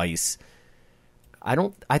nutrition advice,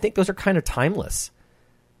 I think those are kind of timeless,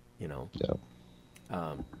 Yeah.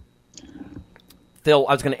 Phil,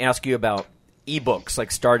 I was going to ask you about ebooks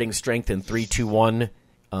like Starting Strength and 3-2-1.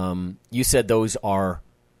 You said those are,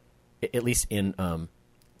 at least in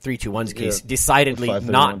 3-2-1's case, decidedly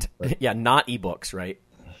not ebooks, right?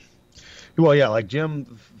 Well, yeah, like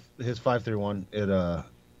Jim, his 5-3-1,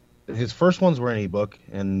 his first ones were an ebook,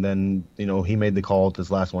 and then he made the call to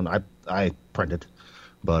his last one. I printed,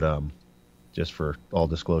 but just for all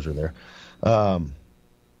disclosure there,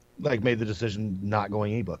 made the decision not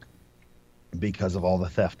going ebook because of all the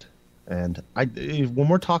theft. And when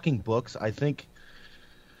we're talking books, I think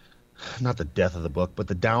not the death of the book, but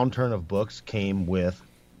the downturn of books came with,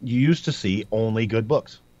 you used to see only good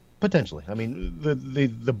books, potentially. I mean,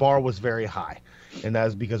 the bar was very high, and that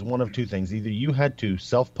is because one of two things. Either you had to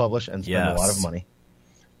self-publish and spend a lot of money,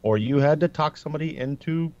 or you had to talk somebody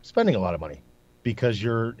into spending a lot of money because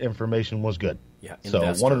your information was good. Yeah,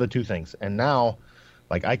 so one of the two things. And now,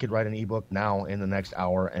 I could write an ebook now in the next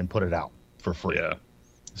hour and put it out for free. Yeah.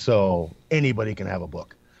 So anybody can have a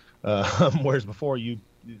book. Whereas before you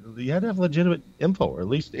had to have legitimate info, or at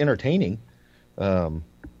least entertaining.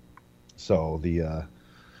 So the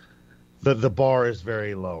bar is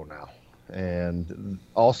very low now. And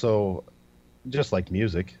also, just like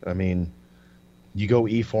music, I mean, you go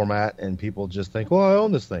e-format and people just think, well, I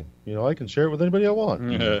own this thing. I can share it with anybody I want.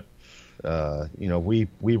 Mm-hmm.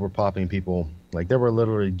 We were popping people, there were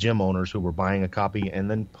literally gym owners who were buying a copy and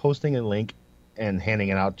then posting a link and handing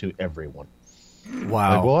it out to everyone.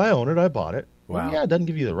 Wow. Well, I own it. I bought it. Wow. Well, yeah, it doesn't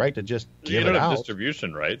give you the right to just give it out. You don't have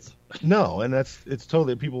distribution rights. No, and it's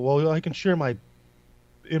totally people. Well, I can share my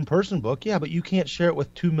in-person book. Yeah, but you can't share it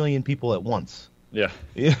with 2 million people at once. Yeah.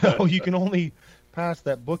 You can only pass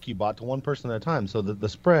that book you bought to one person at a time. So the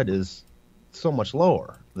spread is so much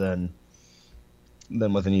lower than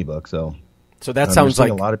with an ebook. So that sounds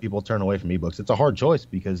like a lot of people turn away from ebooks. It's a hard choice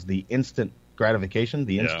because the instant gratification,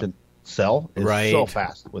 the instant sell is so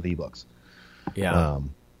fast with ebooks. Yeah.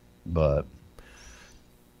 But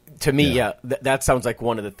to me, that sounds like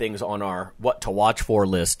one of the things on our what to watch for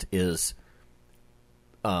list is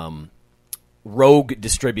rogue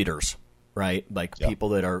distributors, right? People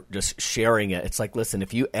that are just sharing it. It's like, listen,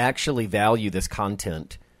 if you actually value this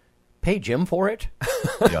content, pay Jim for it.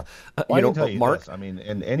 Yeah. Well, I can tell you Mark. This. I mean,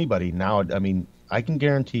 and anybody now, I mean, I can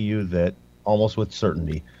guarantee you that almost with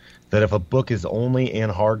certainty that if a book is only in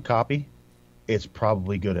hard copy, it's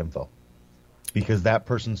probably good info because that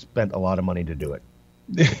person spent a lot of money to do it.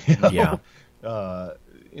 Yeah.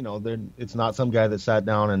 It's not some guy that sat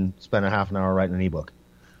down and spent a half an hour writing an ebook.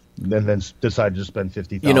 Then decided to spend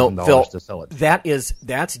 $50,000 to sell it.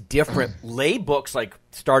 That's different. Lay books like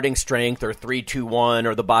Starting Strength or 3-2-1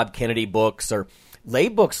 or the Bob Kennedy books or lay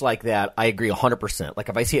books like that, I agree 100%. Like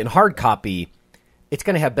if I see it in hard copy, it's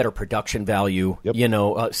going to have better production value.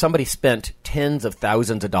 Yep. Somebody spent tens of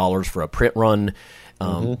thousands of dollars for a print run.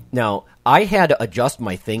 Now, I had to adjust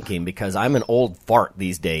my thinking because I'm an old fart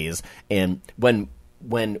these days. And when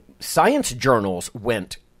science journals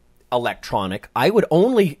went electronic, I would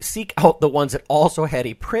only seek out the ones that also had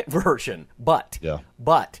a print version. But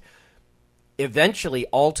eventually,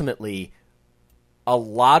 ultimately, a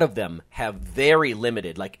lot of them have very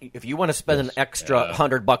limited. Like if you want to spend an extra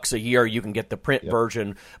 $100 a year, you can get the print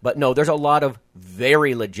version. But no, there's a lot of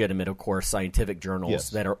very legitimate, of course, scientific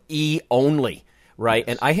journals that are e-only, right?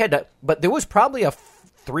 And I had to, but there was probably a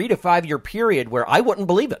 3 to 5 year period where I wouldn't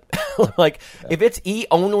believe it. Like if it's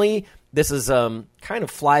e-only, this is kind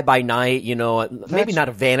of fly by night, maybe not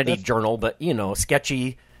a vanity journal, but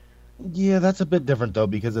sketchy. Yeah, that's a bit different though,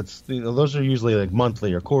 because it's those are usually like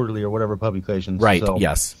monthly or quarterly or whatever publications. Right. So,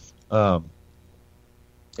 yes.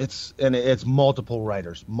 It's multiple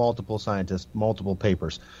writers, multiple scientists, multiple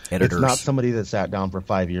papers. Editors. It's not somebody that sat down for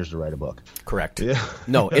 5 years to write a book. Correct. Yeah.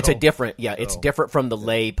 No, it's a different. Yeah, it's different from the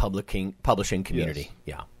lay publishing community. Yes.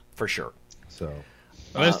 Yeah, for sure. So,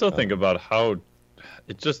 and I still think about how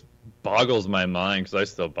it just boggles my mind, because I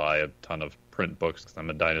still buy a ton of print books because I'm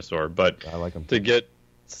a dinosaur. But I like them to get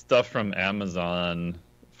stuff from Amazon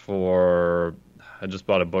for, I just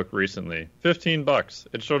bought a book recently, $15.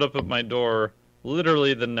 It showed up at my door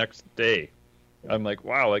literally the next day. I'm like,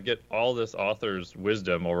 wow, I get all this author's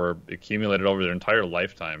wisdom accumulated over their entire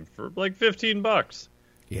lifetime for like $15.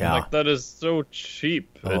 Yeah. I'm like, that is so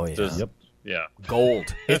cheap. Oh, Yeah.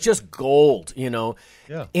 Gold. It's just gold,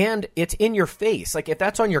 Yeah. And it's in your face. Like if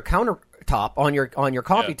that's on your countertop, on your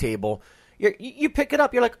coffee table, you pick it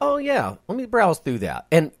up. You're like, oh yeah, let me browse through that.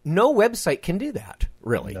 And no website can do that,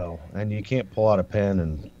 really. No, and you can't pull out a pen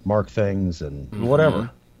and mark things and whatever.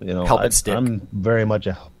 Help it stick. I'm very much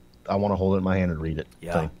I want to hold it in my hand and read it.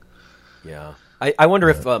 Yeah. thing. Yeah. I wonder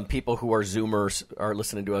if people who are Zoomers are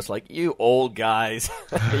listening to us like, you old guys,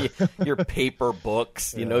 your paper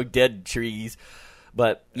books, dead trees.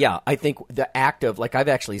 But yeah, I think the act of, like, I've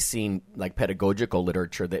actually seen like pedagogical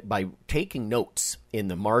literature that by taking notes in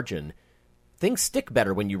the margin, things stick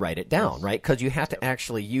better when you write it down, right? Because you have to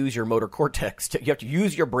actually use your motor cortex. You have to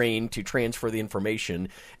use your brain to transfer the information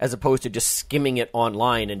as opposed to just skimming it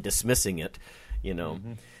online and dismissing it,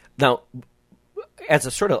 Now, as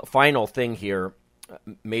a sort of final thing here,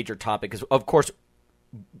 major topic is, of course,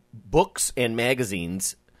 books and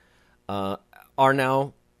magazines are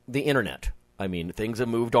now the internet. I mean, things have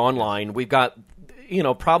moved online. We've got,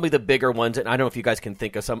 probably the bigger ones, and I don't know if you guys can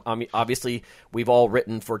think of some. I mean, obviously, we've all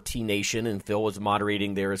written for T Nation, and Phil was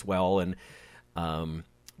moderating there as well. And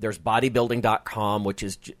there's bodybuilding.com, which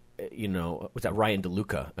is, what's that, Ryan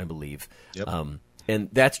DeLuca, I believe. Yep. And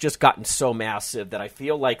that's just gotten so massive that I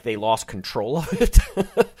feel like they lost control of it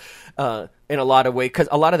in a lot of ways. Because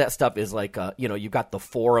a lot of that stuff is like, you've got the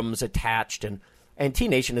forums attached, and T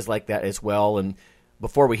Nation is like that as well. And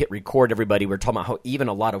before we hit record, everybody, we're talking about how even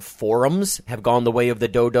a lot of forums have gone the way of the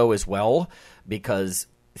dodo as well, because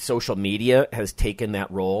social media has taken that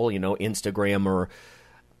role, Instagram or,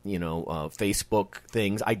 Facebook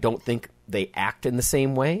things. I don't think they act in the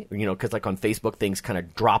same way, because like on Facebook, things kind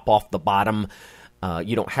of drop off the bottom.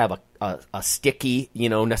 You don't have a sticky,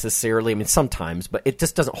 necessarily. I mean, sometimes, but it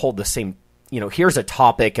just doesn't hold the same, here's a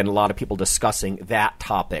topic and a lot of people discussing that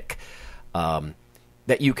topic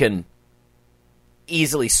that you can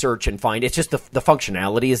easily search and find. It's just the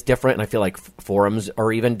functionality is different, and I feel like forums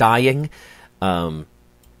are even dying.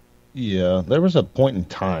 Yeah, there was a point in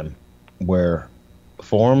time where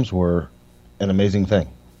forums were an amazing thing.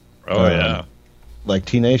 Oh, yeah. Like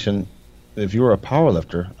T Nation, if you were a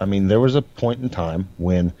powerlifter, I mean, there was a point in time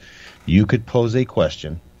when you could pose a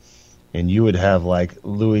question, and you would have like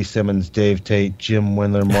Louis Simmons, Dave Tate, Jim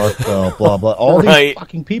Wendler, Mark Bell, blah, blah, all these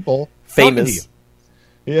fucking people famous.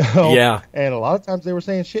 Yeah. And a lot of times they were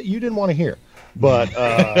saying shit you didn't want to hear. But,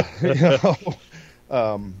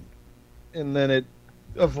 and then it,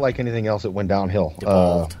 like anything else, it went downhill.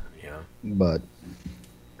 But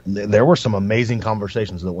there were some amazing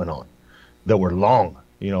conversations that went on that were long,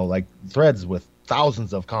 like threads with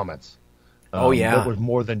thousands of comments. That was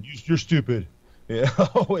more than, you're stupid.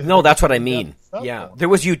 No, that's what I mean. Yeah. There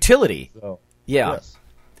was utility. So, yeah. Yes.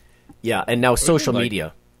 Yeah. And now social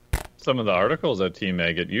media. Some of the articles at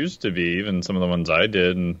T-Mag, it used to be, even some of the ones I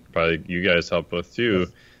did, and probably you guys helped with too, yes.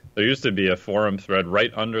 There used to be a forum thread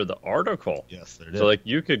right under the article. Yes, there did. So, like,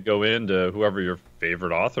 you could go into whoever your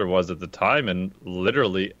favorite author was at the time and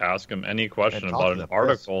literally ask them any question about an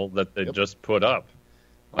article that they just put up.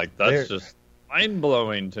 Like, that's just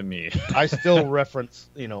mind-blowing to me. I still reference,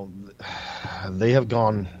 they have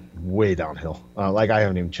gone way downhill. Like, I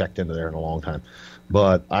haven't even checked into there in a long time.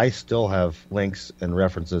 But I still have links and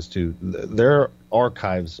references to their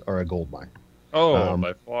archives are a goldmine. Oh,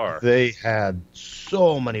 by far. They had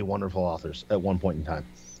so many wonderful authors at one point in time.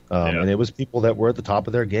 And it was people that were at the top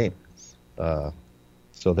of their game. So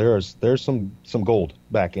there's some gold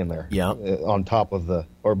back in there. Yeah. On top of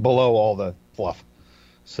or below all the fluff.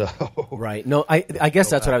 So right. No, I guess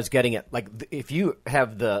that's what I was getting at. Like, if you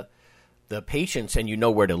have the patience and you know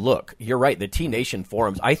where to look, you're right. The T Nation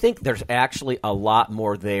forums, I think there's actually a lot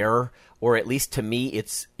more there, or at least to me,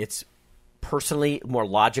 it's personally more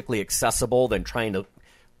logically accessible than trying to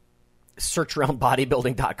search around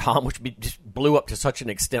bodybuilding.com, which just blew up to such an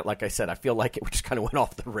extent. Like I said, I feel like it just kind of went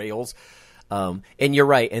off the rails. And you're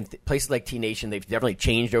right. And places like T Nation, they've definitely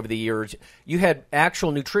changed over the years. You had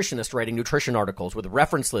actual nutritionists writing nutrition articles with a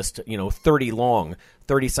reference list,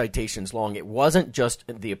 30 citations long. It wasn't just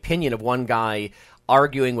the opinion of one guy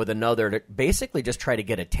arguing with another to basically just try to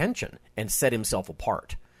get attention and set himself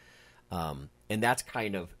apart. And that's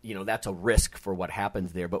kind of, that's a risk for what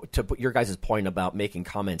happens there. But to put your guys' point about making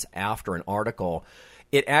comments after an article,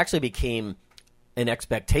 it actually became an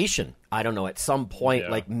expectation. I don't know, at some point,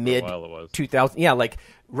 like mid 2000, like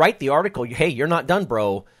write the article. Hey, you're not done,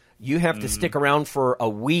 bro. You have to stick around for a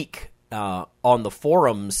week on the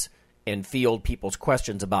forums and field people's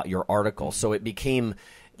questions about your article. So it became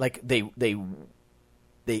like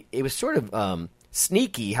it was sort of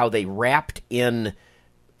sneaky how they wrapped in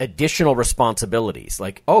additional responsibilities.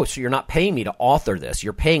 Like, oh, so you're not paying me to author this.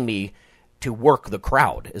 You're paying me to work the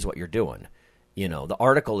crowd is what you're doing. The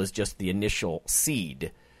article is just the initial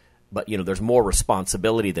seed, but, there's more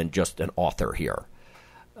responsibility than just an author here.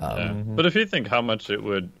 But if you think how much it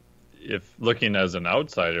would, if looking as an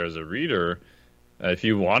outsider, as a reader, if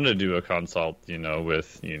you want to do a consult,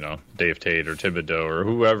 with, Dave Tate or Thibodeau or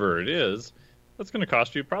whoever it is, that's going to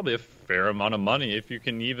cost you probably a fair amount of money if you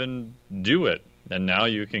can even do it. And now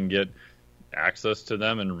you can get access to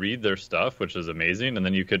them and read their stuff, which is amazing. And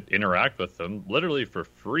then you could interact with them literally for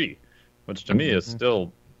free, which to me is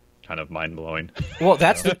still kind of mind blowing. Well,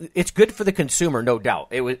 it's good for the consumer, no doubt.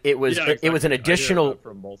 It was an additional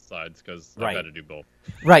from both sides because I've had to do both.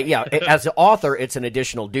 Right, yeah. As an author, it's an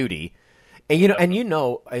additional duty, and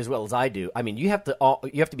as well as I do. I mean, you have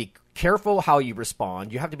to be careful how you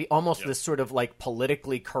respond. You have to be almost this sort of like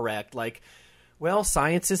politically correct, like, well,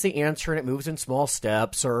 science is the answer and it moves in small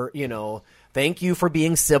steps, or thank you for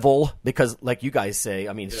being civil, because like you guys say,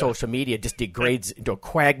 I mean, social media just degrades into a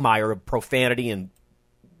quagmire of profanity and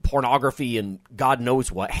pornography and God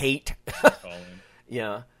knows what, hate.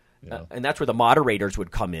 And that's where the moderators would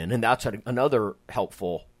come in, and that's another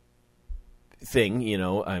helpful thing.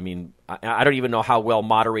 I mean, I don't even know how well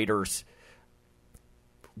moderators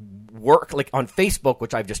work, like on Facebook,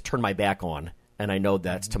 which I've just turned my back on, and I know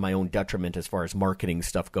that's to my own detriment as far as marketing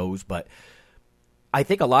stuff goes, but I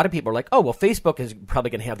think a lot of people are like, oh, well, Facebook is probably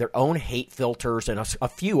going to have their own hate filters and a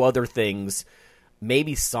few other things,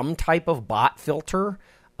 maybe some type of bot filter.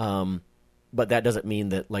 But that doesn't mean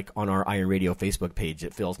that, like, on our Iron Radio Facebook page,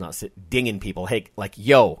 that Phil's not dinging people, hey, like,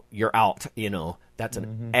 yo, you're out, that's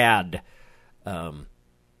an ad, and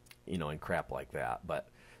crap like that. But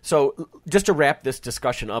so just to wrap this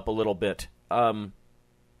discussion up a little bit,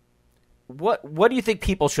 what do you think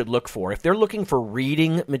people should look for if they're looking for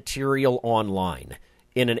reading material online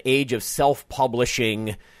in an age of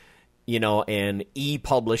self-publishing, and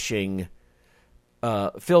e-publishing?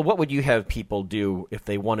 Phil, what would you have people do if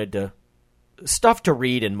they wanted stuff to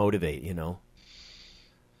read and motivate?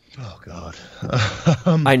 Oh God,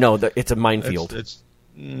 I know that it's a minefield.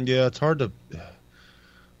 It's hard to,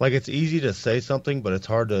 like, it's easy to say something, but it's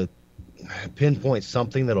hard to pinpoint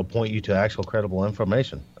something that'll point you to actual credible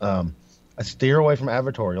information. I steer away from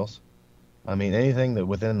advertorials. I mean, anything that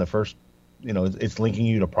within the first, it's linking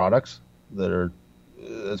you to products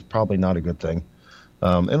that's probably not a good thing.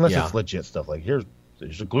 Unless it's legit stuff like here's a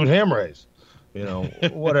glute ham raise,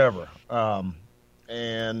 whatever.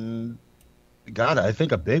 And God, I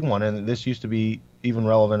think a big one, and this used to be even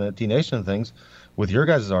relevant at T Nation and things with your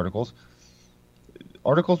guys' articles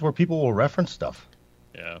where people will reference stuff.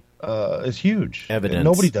 Yeah. Is huge. Evidence. And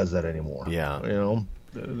nobody does that anymore. Yeah.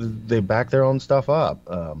 They back their own stuff up.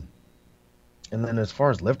 And then as far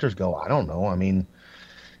as lifters go, I don't know. I mean,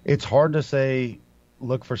 it's hard to say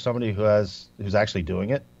look for somebody who's actually doing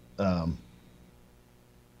it, and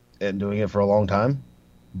doing it for a long time.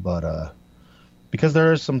 But because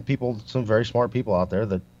there is some very smart people out there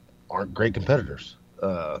that aren't great competitors.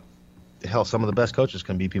 Hell, some of the best coaches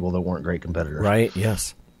can be people that weren't great competitors. Right,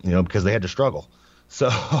 yes. Because they had to struggle. So,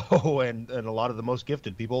 and a lot of the most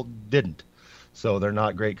gifted people didn't. So they're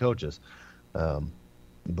not great coaches.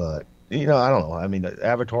 But, I don't know. I mean,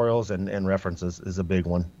 advertorials and references is a big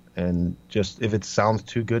one. And just if it sounds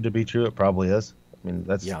too good to be true, it probably is. I mean,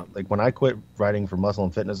 that's like when I quit writing for Muscle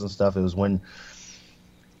and Fitness and stuff, it was when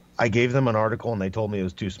I gave them an article and they told me it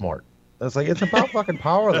was too smart. It's like, it's about fucking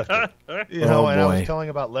powerlifting. You know, and I was telling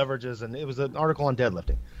about leverages, and it was an article on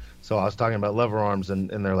deadlifting. So I was talking about lever arms, and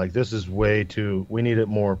they're like, this is way too, we need it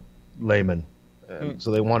more layman. And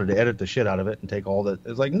so they wanted to edit the shit out of it and take all that.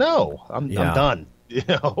 It's like, no, I'm done. You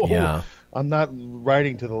know, I'm not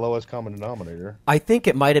writing to the lowest common denominator. I think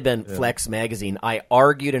it might have been Flex Magazine. I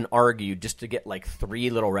argued and argued just to get like 3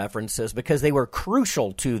 little references because they were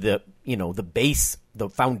crucial to the, you know, the base, the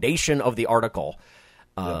foundation of the article.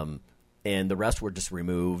 And the rest were just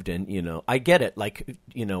removed. And, you know, I get it. Like,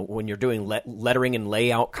 you know, when you're doing lettering and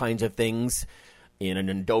layout kinds of things in an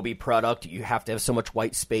Adobe product, you have to have so much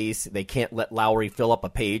white space. They can't let Lowry fill up a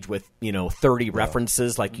page with, you know, 30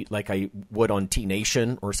 references like I would on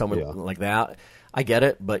T-Nation or something like that. I get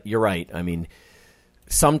it, but you're right. I mean,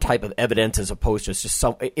 some type of evidence as opposed to just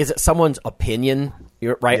is it someone's opinion,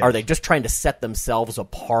 right? Yes. Are they just trying to set themselves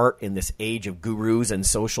apart in this age of gurus and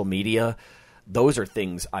social media? Those are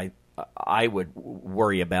things I would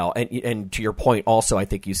worry about. And to your point also, I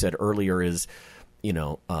think you said earlier is, you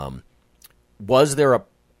know, was there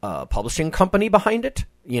a publishing company behind it?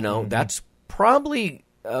 You know, that's probably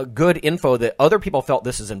good info that other people felt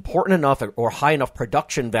this is important enough or high enough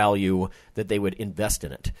production value that they would invest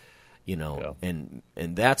in it, you know, and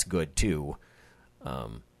that's good too.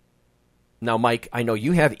 Now, Mike, I know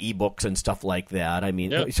you have ebooks and stuff like that. I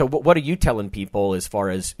mean, so what are you telling people as far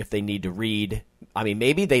as if they need to read? I mean,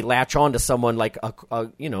 maybe they latch on to someone like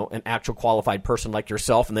you know, an actual qualified person like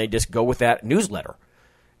yourself, and they just go with that newsletter,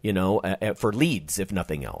 you know, for leads, if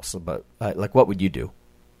nothing else. But like, what would you do?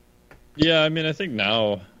 Yeah, I mean, I think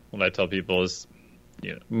now what I tell people is,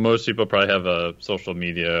 you know, most people probably have a social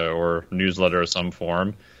media or newsletter of some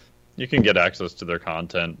form. You can get access to their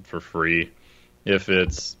content for free. If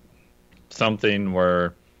it's something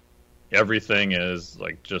where everything is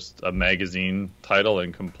like just a magazine title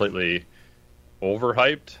and completely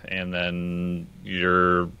overhyped, and then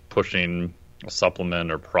you're pushing a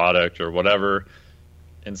supplement or product or whatever.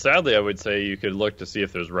 And sadly, I would say you could look to see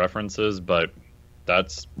if there's references, but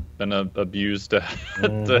that's been abused to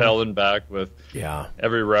hell and back with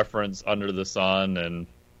every reference under the sun and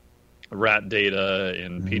rat data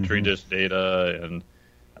and Petri dish data. And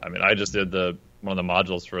I mean, I just did one of the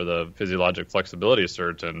modules for the physiologic flexibility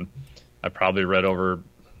cert, and I probably read over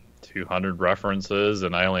 200 references,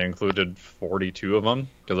 and I only included 42 of them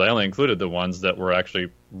because I only included the ones that were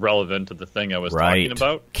actually relevant to the thing I was talking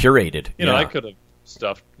about. Curated. You know, I could have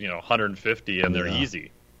stuffed, you know, 150 and they're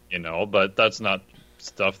easy, you know, but that's not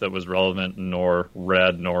stuff that was relevant nor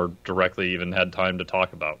read nor directly even had time to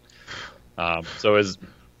talk about. So as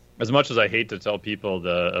much as I hate to tell people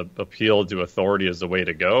the appeal to authority is the way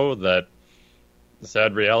to go, that the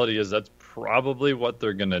sad reality is that's probably what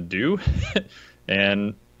they're going to do.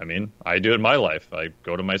 And I mean, I do it in my life. I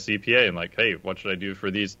go to my CPA and like, hey, what should I do for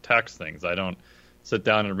these tax things? I don't sit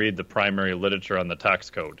down and read the primary literature on the tax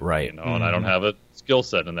code, right? You know, and I don't have a skill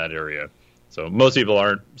set in that area. So most people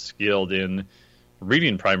aren't skilled in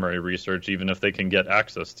reading primary research, even if they can get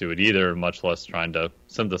access to it either, much less trying to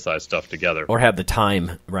synthesize stuff together. Or have the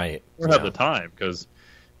time, right? Or have the time, because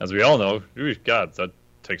as we all know, God, that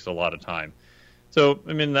takes a lot of time. So,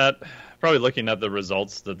 I mean, that probably looking at the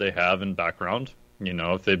results that they have in background, you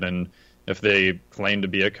know, if they claim to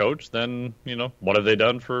be a coach, then, you know, what have they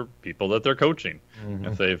done for people that they're coaching?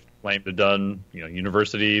 If they've claimed to have done, you know,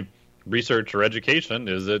 university research or education,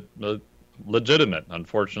 is it legitimate?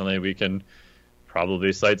 Unfortunately, we can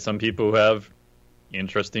probably cite some people who have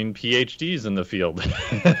interesting PhDs in the field.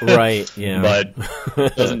 Right, yeah. But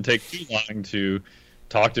it doesn't take too long to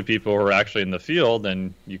talk to people who are actually in the field,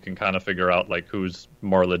 and you can kind of figure out like who's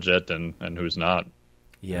more legit and who's not.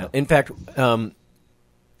 Yeah. In fact,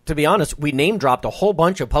 to be honest, we name dropped a whole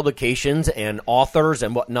bunch of publications and authors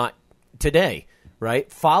and whatnot today,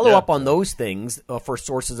 right? Follow up on those things for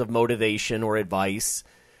sources of motivation or advice,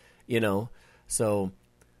 you know. So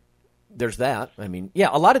there's that. I mean, yeah,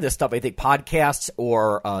 a lot of this stuff, I think podcasts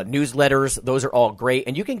or newsletters, those are all great.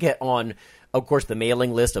 And you can get on, of course, the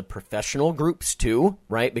mailing list of professional groups too,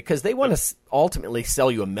 right? Because they want to ultimately sell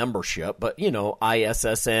you a membership. But, you know,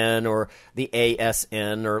 ISSN or the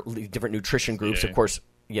ASN or different nutrition groups, of course,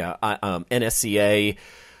 NSCA,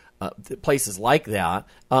 places like that.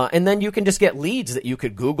 And then you can just get leads that you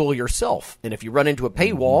could Google yourself. And if you run into a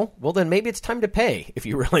paywall, well, then maybe it's time to pay if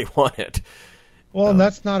you really want it. Well, and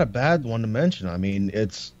that's not a bad one to mention. I mean,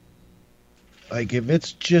 it's like if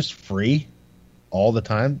it's just free all the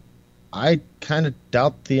time, I kind of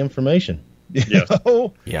doubt the information. You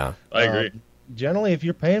know? Yeah, I agree. Generally, if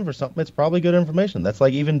you're paying for something, it's probably good information. That's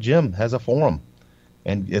like even Jim has a forum,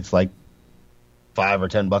 and it's like $5 or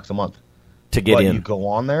 $10 a month. to get but in. You go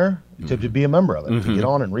on there to be a member of it, to get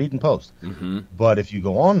on and read and post. But if you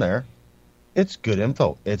go on there, it's good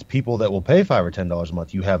info. It's people that will pay $5 or $10 a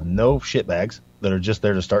month. You have no shitbags that are just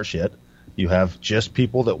there to start shit. You have just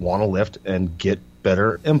people that want to lift and get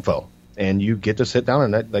better info. And you get to sit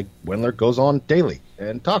down and like Wendler goes on daily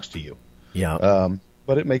and talks to you. Yeah.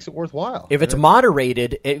 But it makes it worthwhile. If it's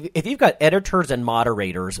moderated, if you've got editors and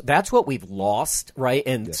moderators, that's what we've lost, right?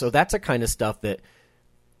 And so that's the kind of stuff that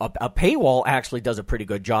a paywall actually does a pretty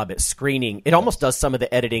good job at screening. It almost does some of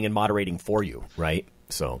the editing and moderating for you, right?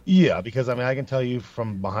 So yeah, because I mean, I can tell you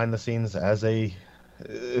from behind the scenes as a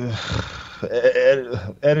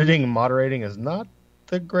editing and moderating is not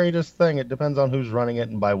the greatest thing. It depends on who's running it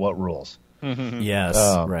and by what rules. Yes,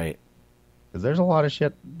 right. Because there's a lot of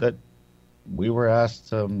shit that we were asked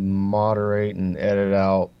to moderate and edit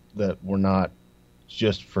out that were not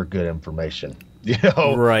just for good information. You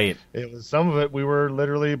know, right? It was some of it we were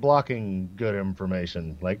literally blocking good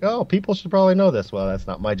information. Like, oh, people should probably know this. Well, that's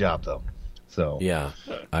not my job though. So yeah,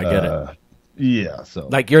 I get it. Yeah, so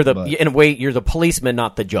like in a way, you're the policeman,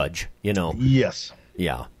 not the judge. You know. Yes.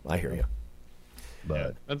 Yeah, I hear you.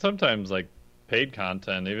 But and sometimes like paid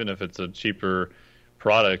content, even if it's a cheaper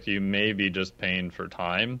product, you may be just paying for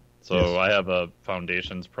time. So yes. I have a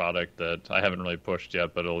Foundations product that I haven't really pushed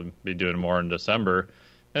yet, but it'll be doing more in December.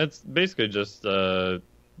 And it's basically just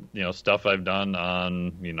stuff I've done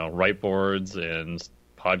on whiteboards and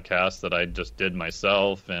podcasts that I just did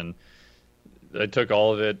myself, and I took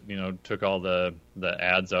all of it, took all the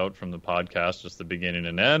ads out from the podcast, just the beginning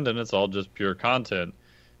and end, and it's all just pure content.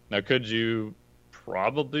 Now, could you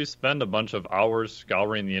probably spend a bunch of hours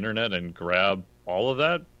scouring the internet and grab all of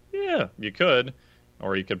that? Yeah, you could.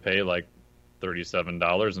 Or you could pay like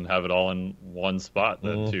 $37 and have it all in one spot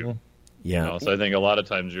then too. Yeah. So I think a lot of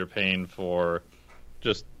times you're paying for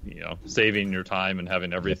just, saving your time and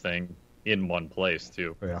having everything in one place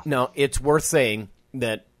too. Yeah. Now, it's worth saying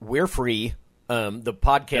that we're free, the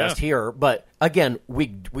podcast here, but again, we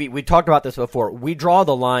talked about this before. We draw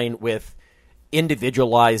the line with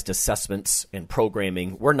individualized assessments and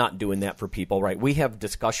programming. We're not doing that for people, right? We have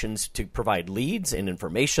discussions to provide leads and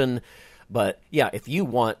information. But, yeah, if you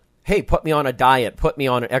want, hey, put me on a diet, put me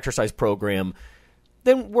on an exercise program,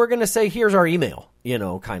 then we're going to say, here's our email,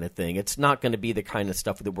 kind of thing. It's not going to be the kind of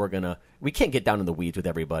stuff that we can't get down in the weeds with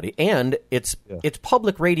everybody. And it's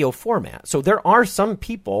public radio format. So there are some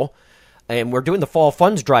people, and we're doing the Fall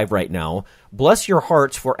Funds Drive right now, bless your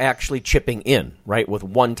hearts for actually chipping in, right, with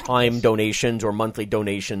one-time donations or monthly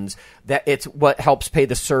donations. That it's what helps pay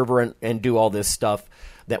the server and do all this stuff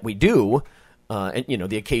that we do. And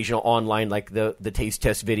the occasional online, like the taste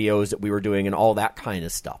test videos that we were doing and all that kind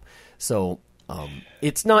of stuff. So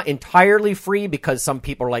it's not entirely free because some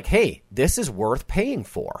people are like, hey, this is worth paying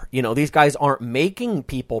for. These guys aren't making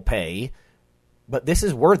people pay, but this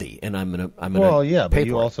is worthy, and I'm gonna well, yeah, pay but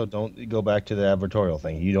you also don't go back to the advertorial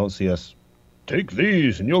thing. You don't see us take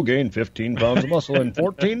these and you'll gain 15 pounds of muscle in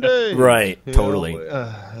 14 days. Right, totally.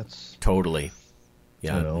 That's totally.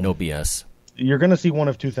 Yeah, no BS. You're going to see one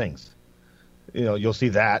of two things. You'll see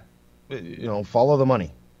that, follow the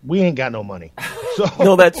money. We ain't got no money. So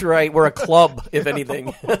no, that's right. We're a club, if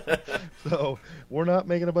anything. So we're not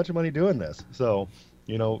making a bunch of money doing this. So,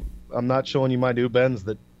 I'm not showing you my new Benz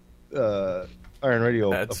that Iron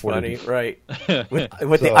Radio that's afforded. Funny, right.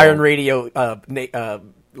 With the Iron Radio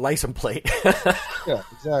license plate. Yeah,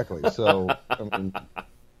 exactly. So,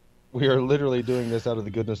 we are literally doing this out of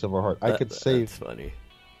the goodness of our heart. I could save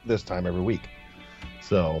this time every week.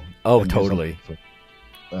 So totally.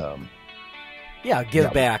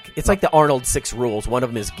 Give back. It's like the Arnold 6 rules. One of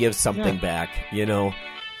them is give something back, And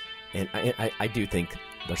I do think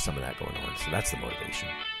there's some of that going on. So that's the motivation.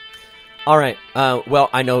 All right. Well,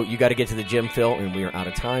 I know you got to get to the gym, Phil, and we are out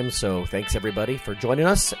of time. So thanks, everybody, for joining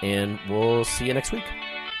us, and we'll see you next week.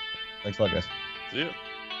 Thanks a lot, guys. See you.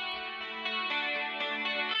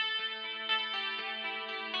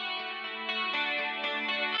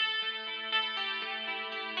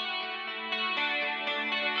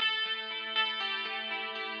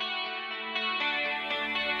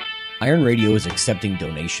 Iron Radio is accepting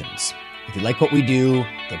donations. If you like what we do,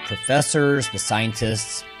 the professors, the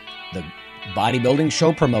scientists, the bodybuilding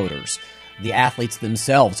show promoters, the athletes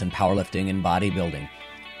themselves in powerlifting and bodybuilding,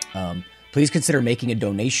 please consider making a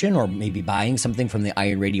donation or maybe buying something from the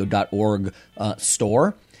ironradio.org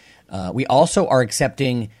store. We also are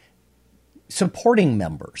accepting supporting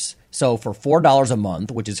members. So for $4 a month,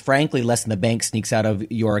 which is frankly less than the bank sneaks out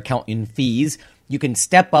of your account in fees, you can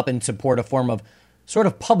step up and support a form of sort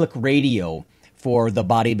of public radio for the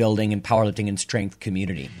bodybuilding and powerlifting and strength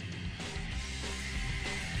community.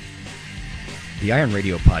 The Iron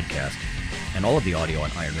Radio podcast and all of the audio on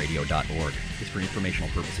ironradio.org is for informational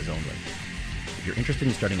purposes only. If you're interested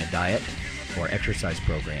in starting a diet or exercise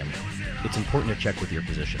program, it's important to check with your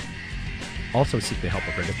physician. Also seek the help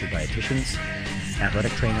of registered dietitians,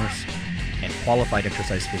 athletic trainers, and qualified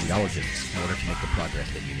exercise physiologists in order to make the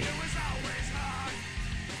progress that you need.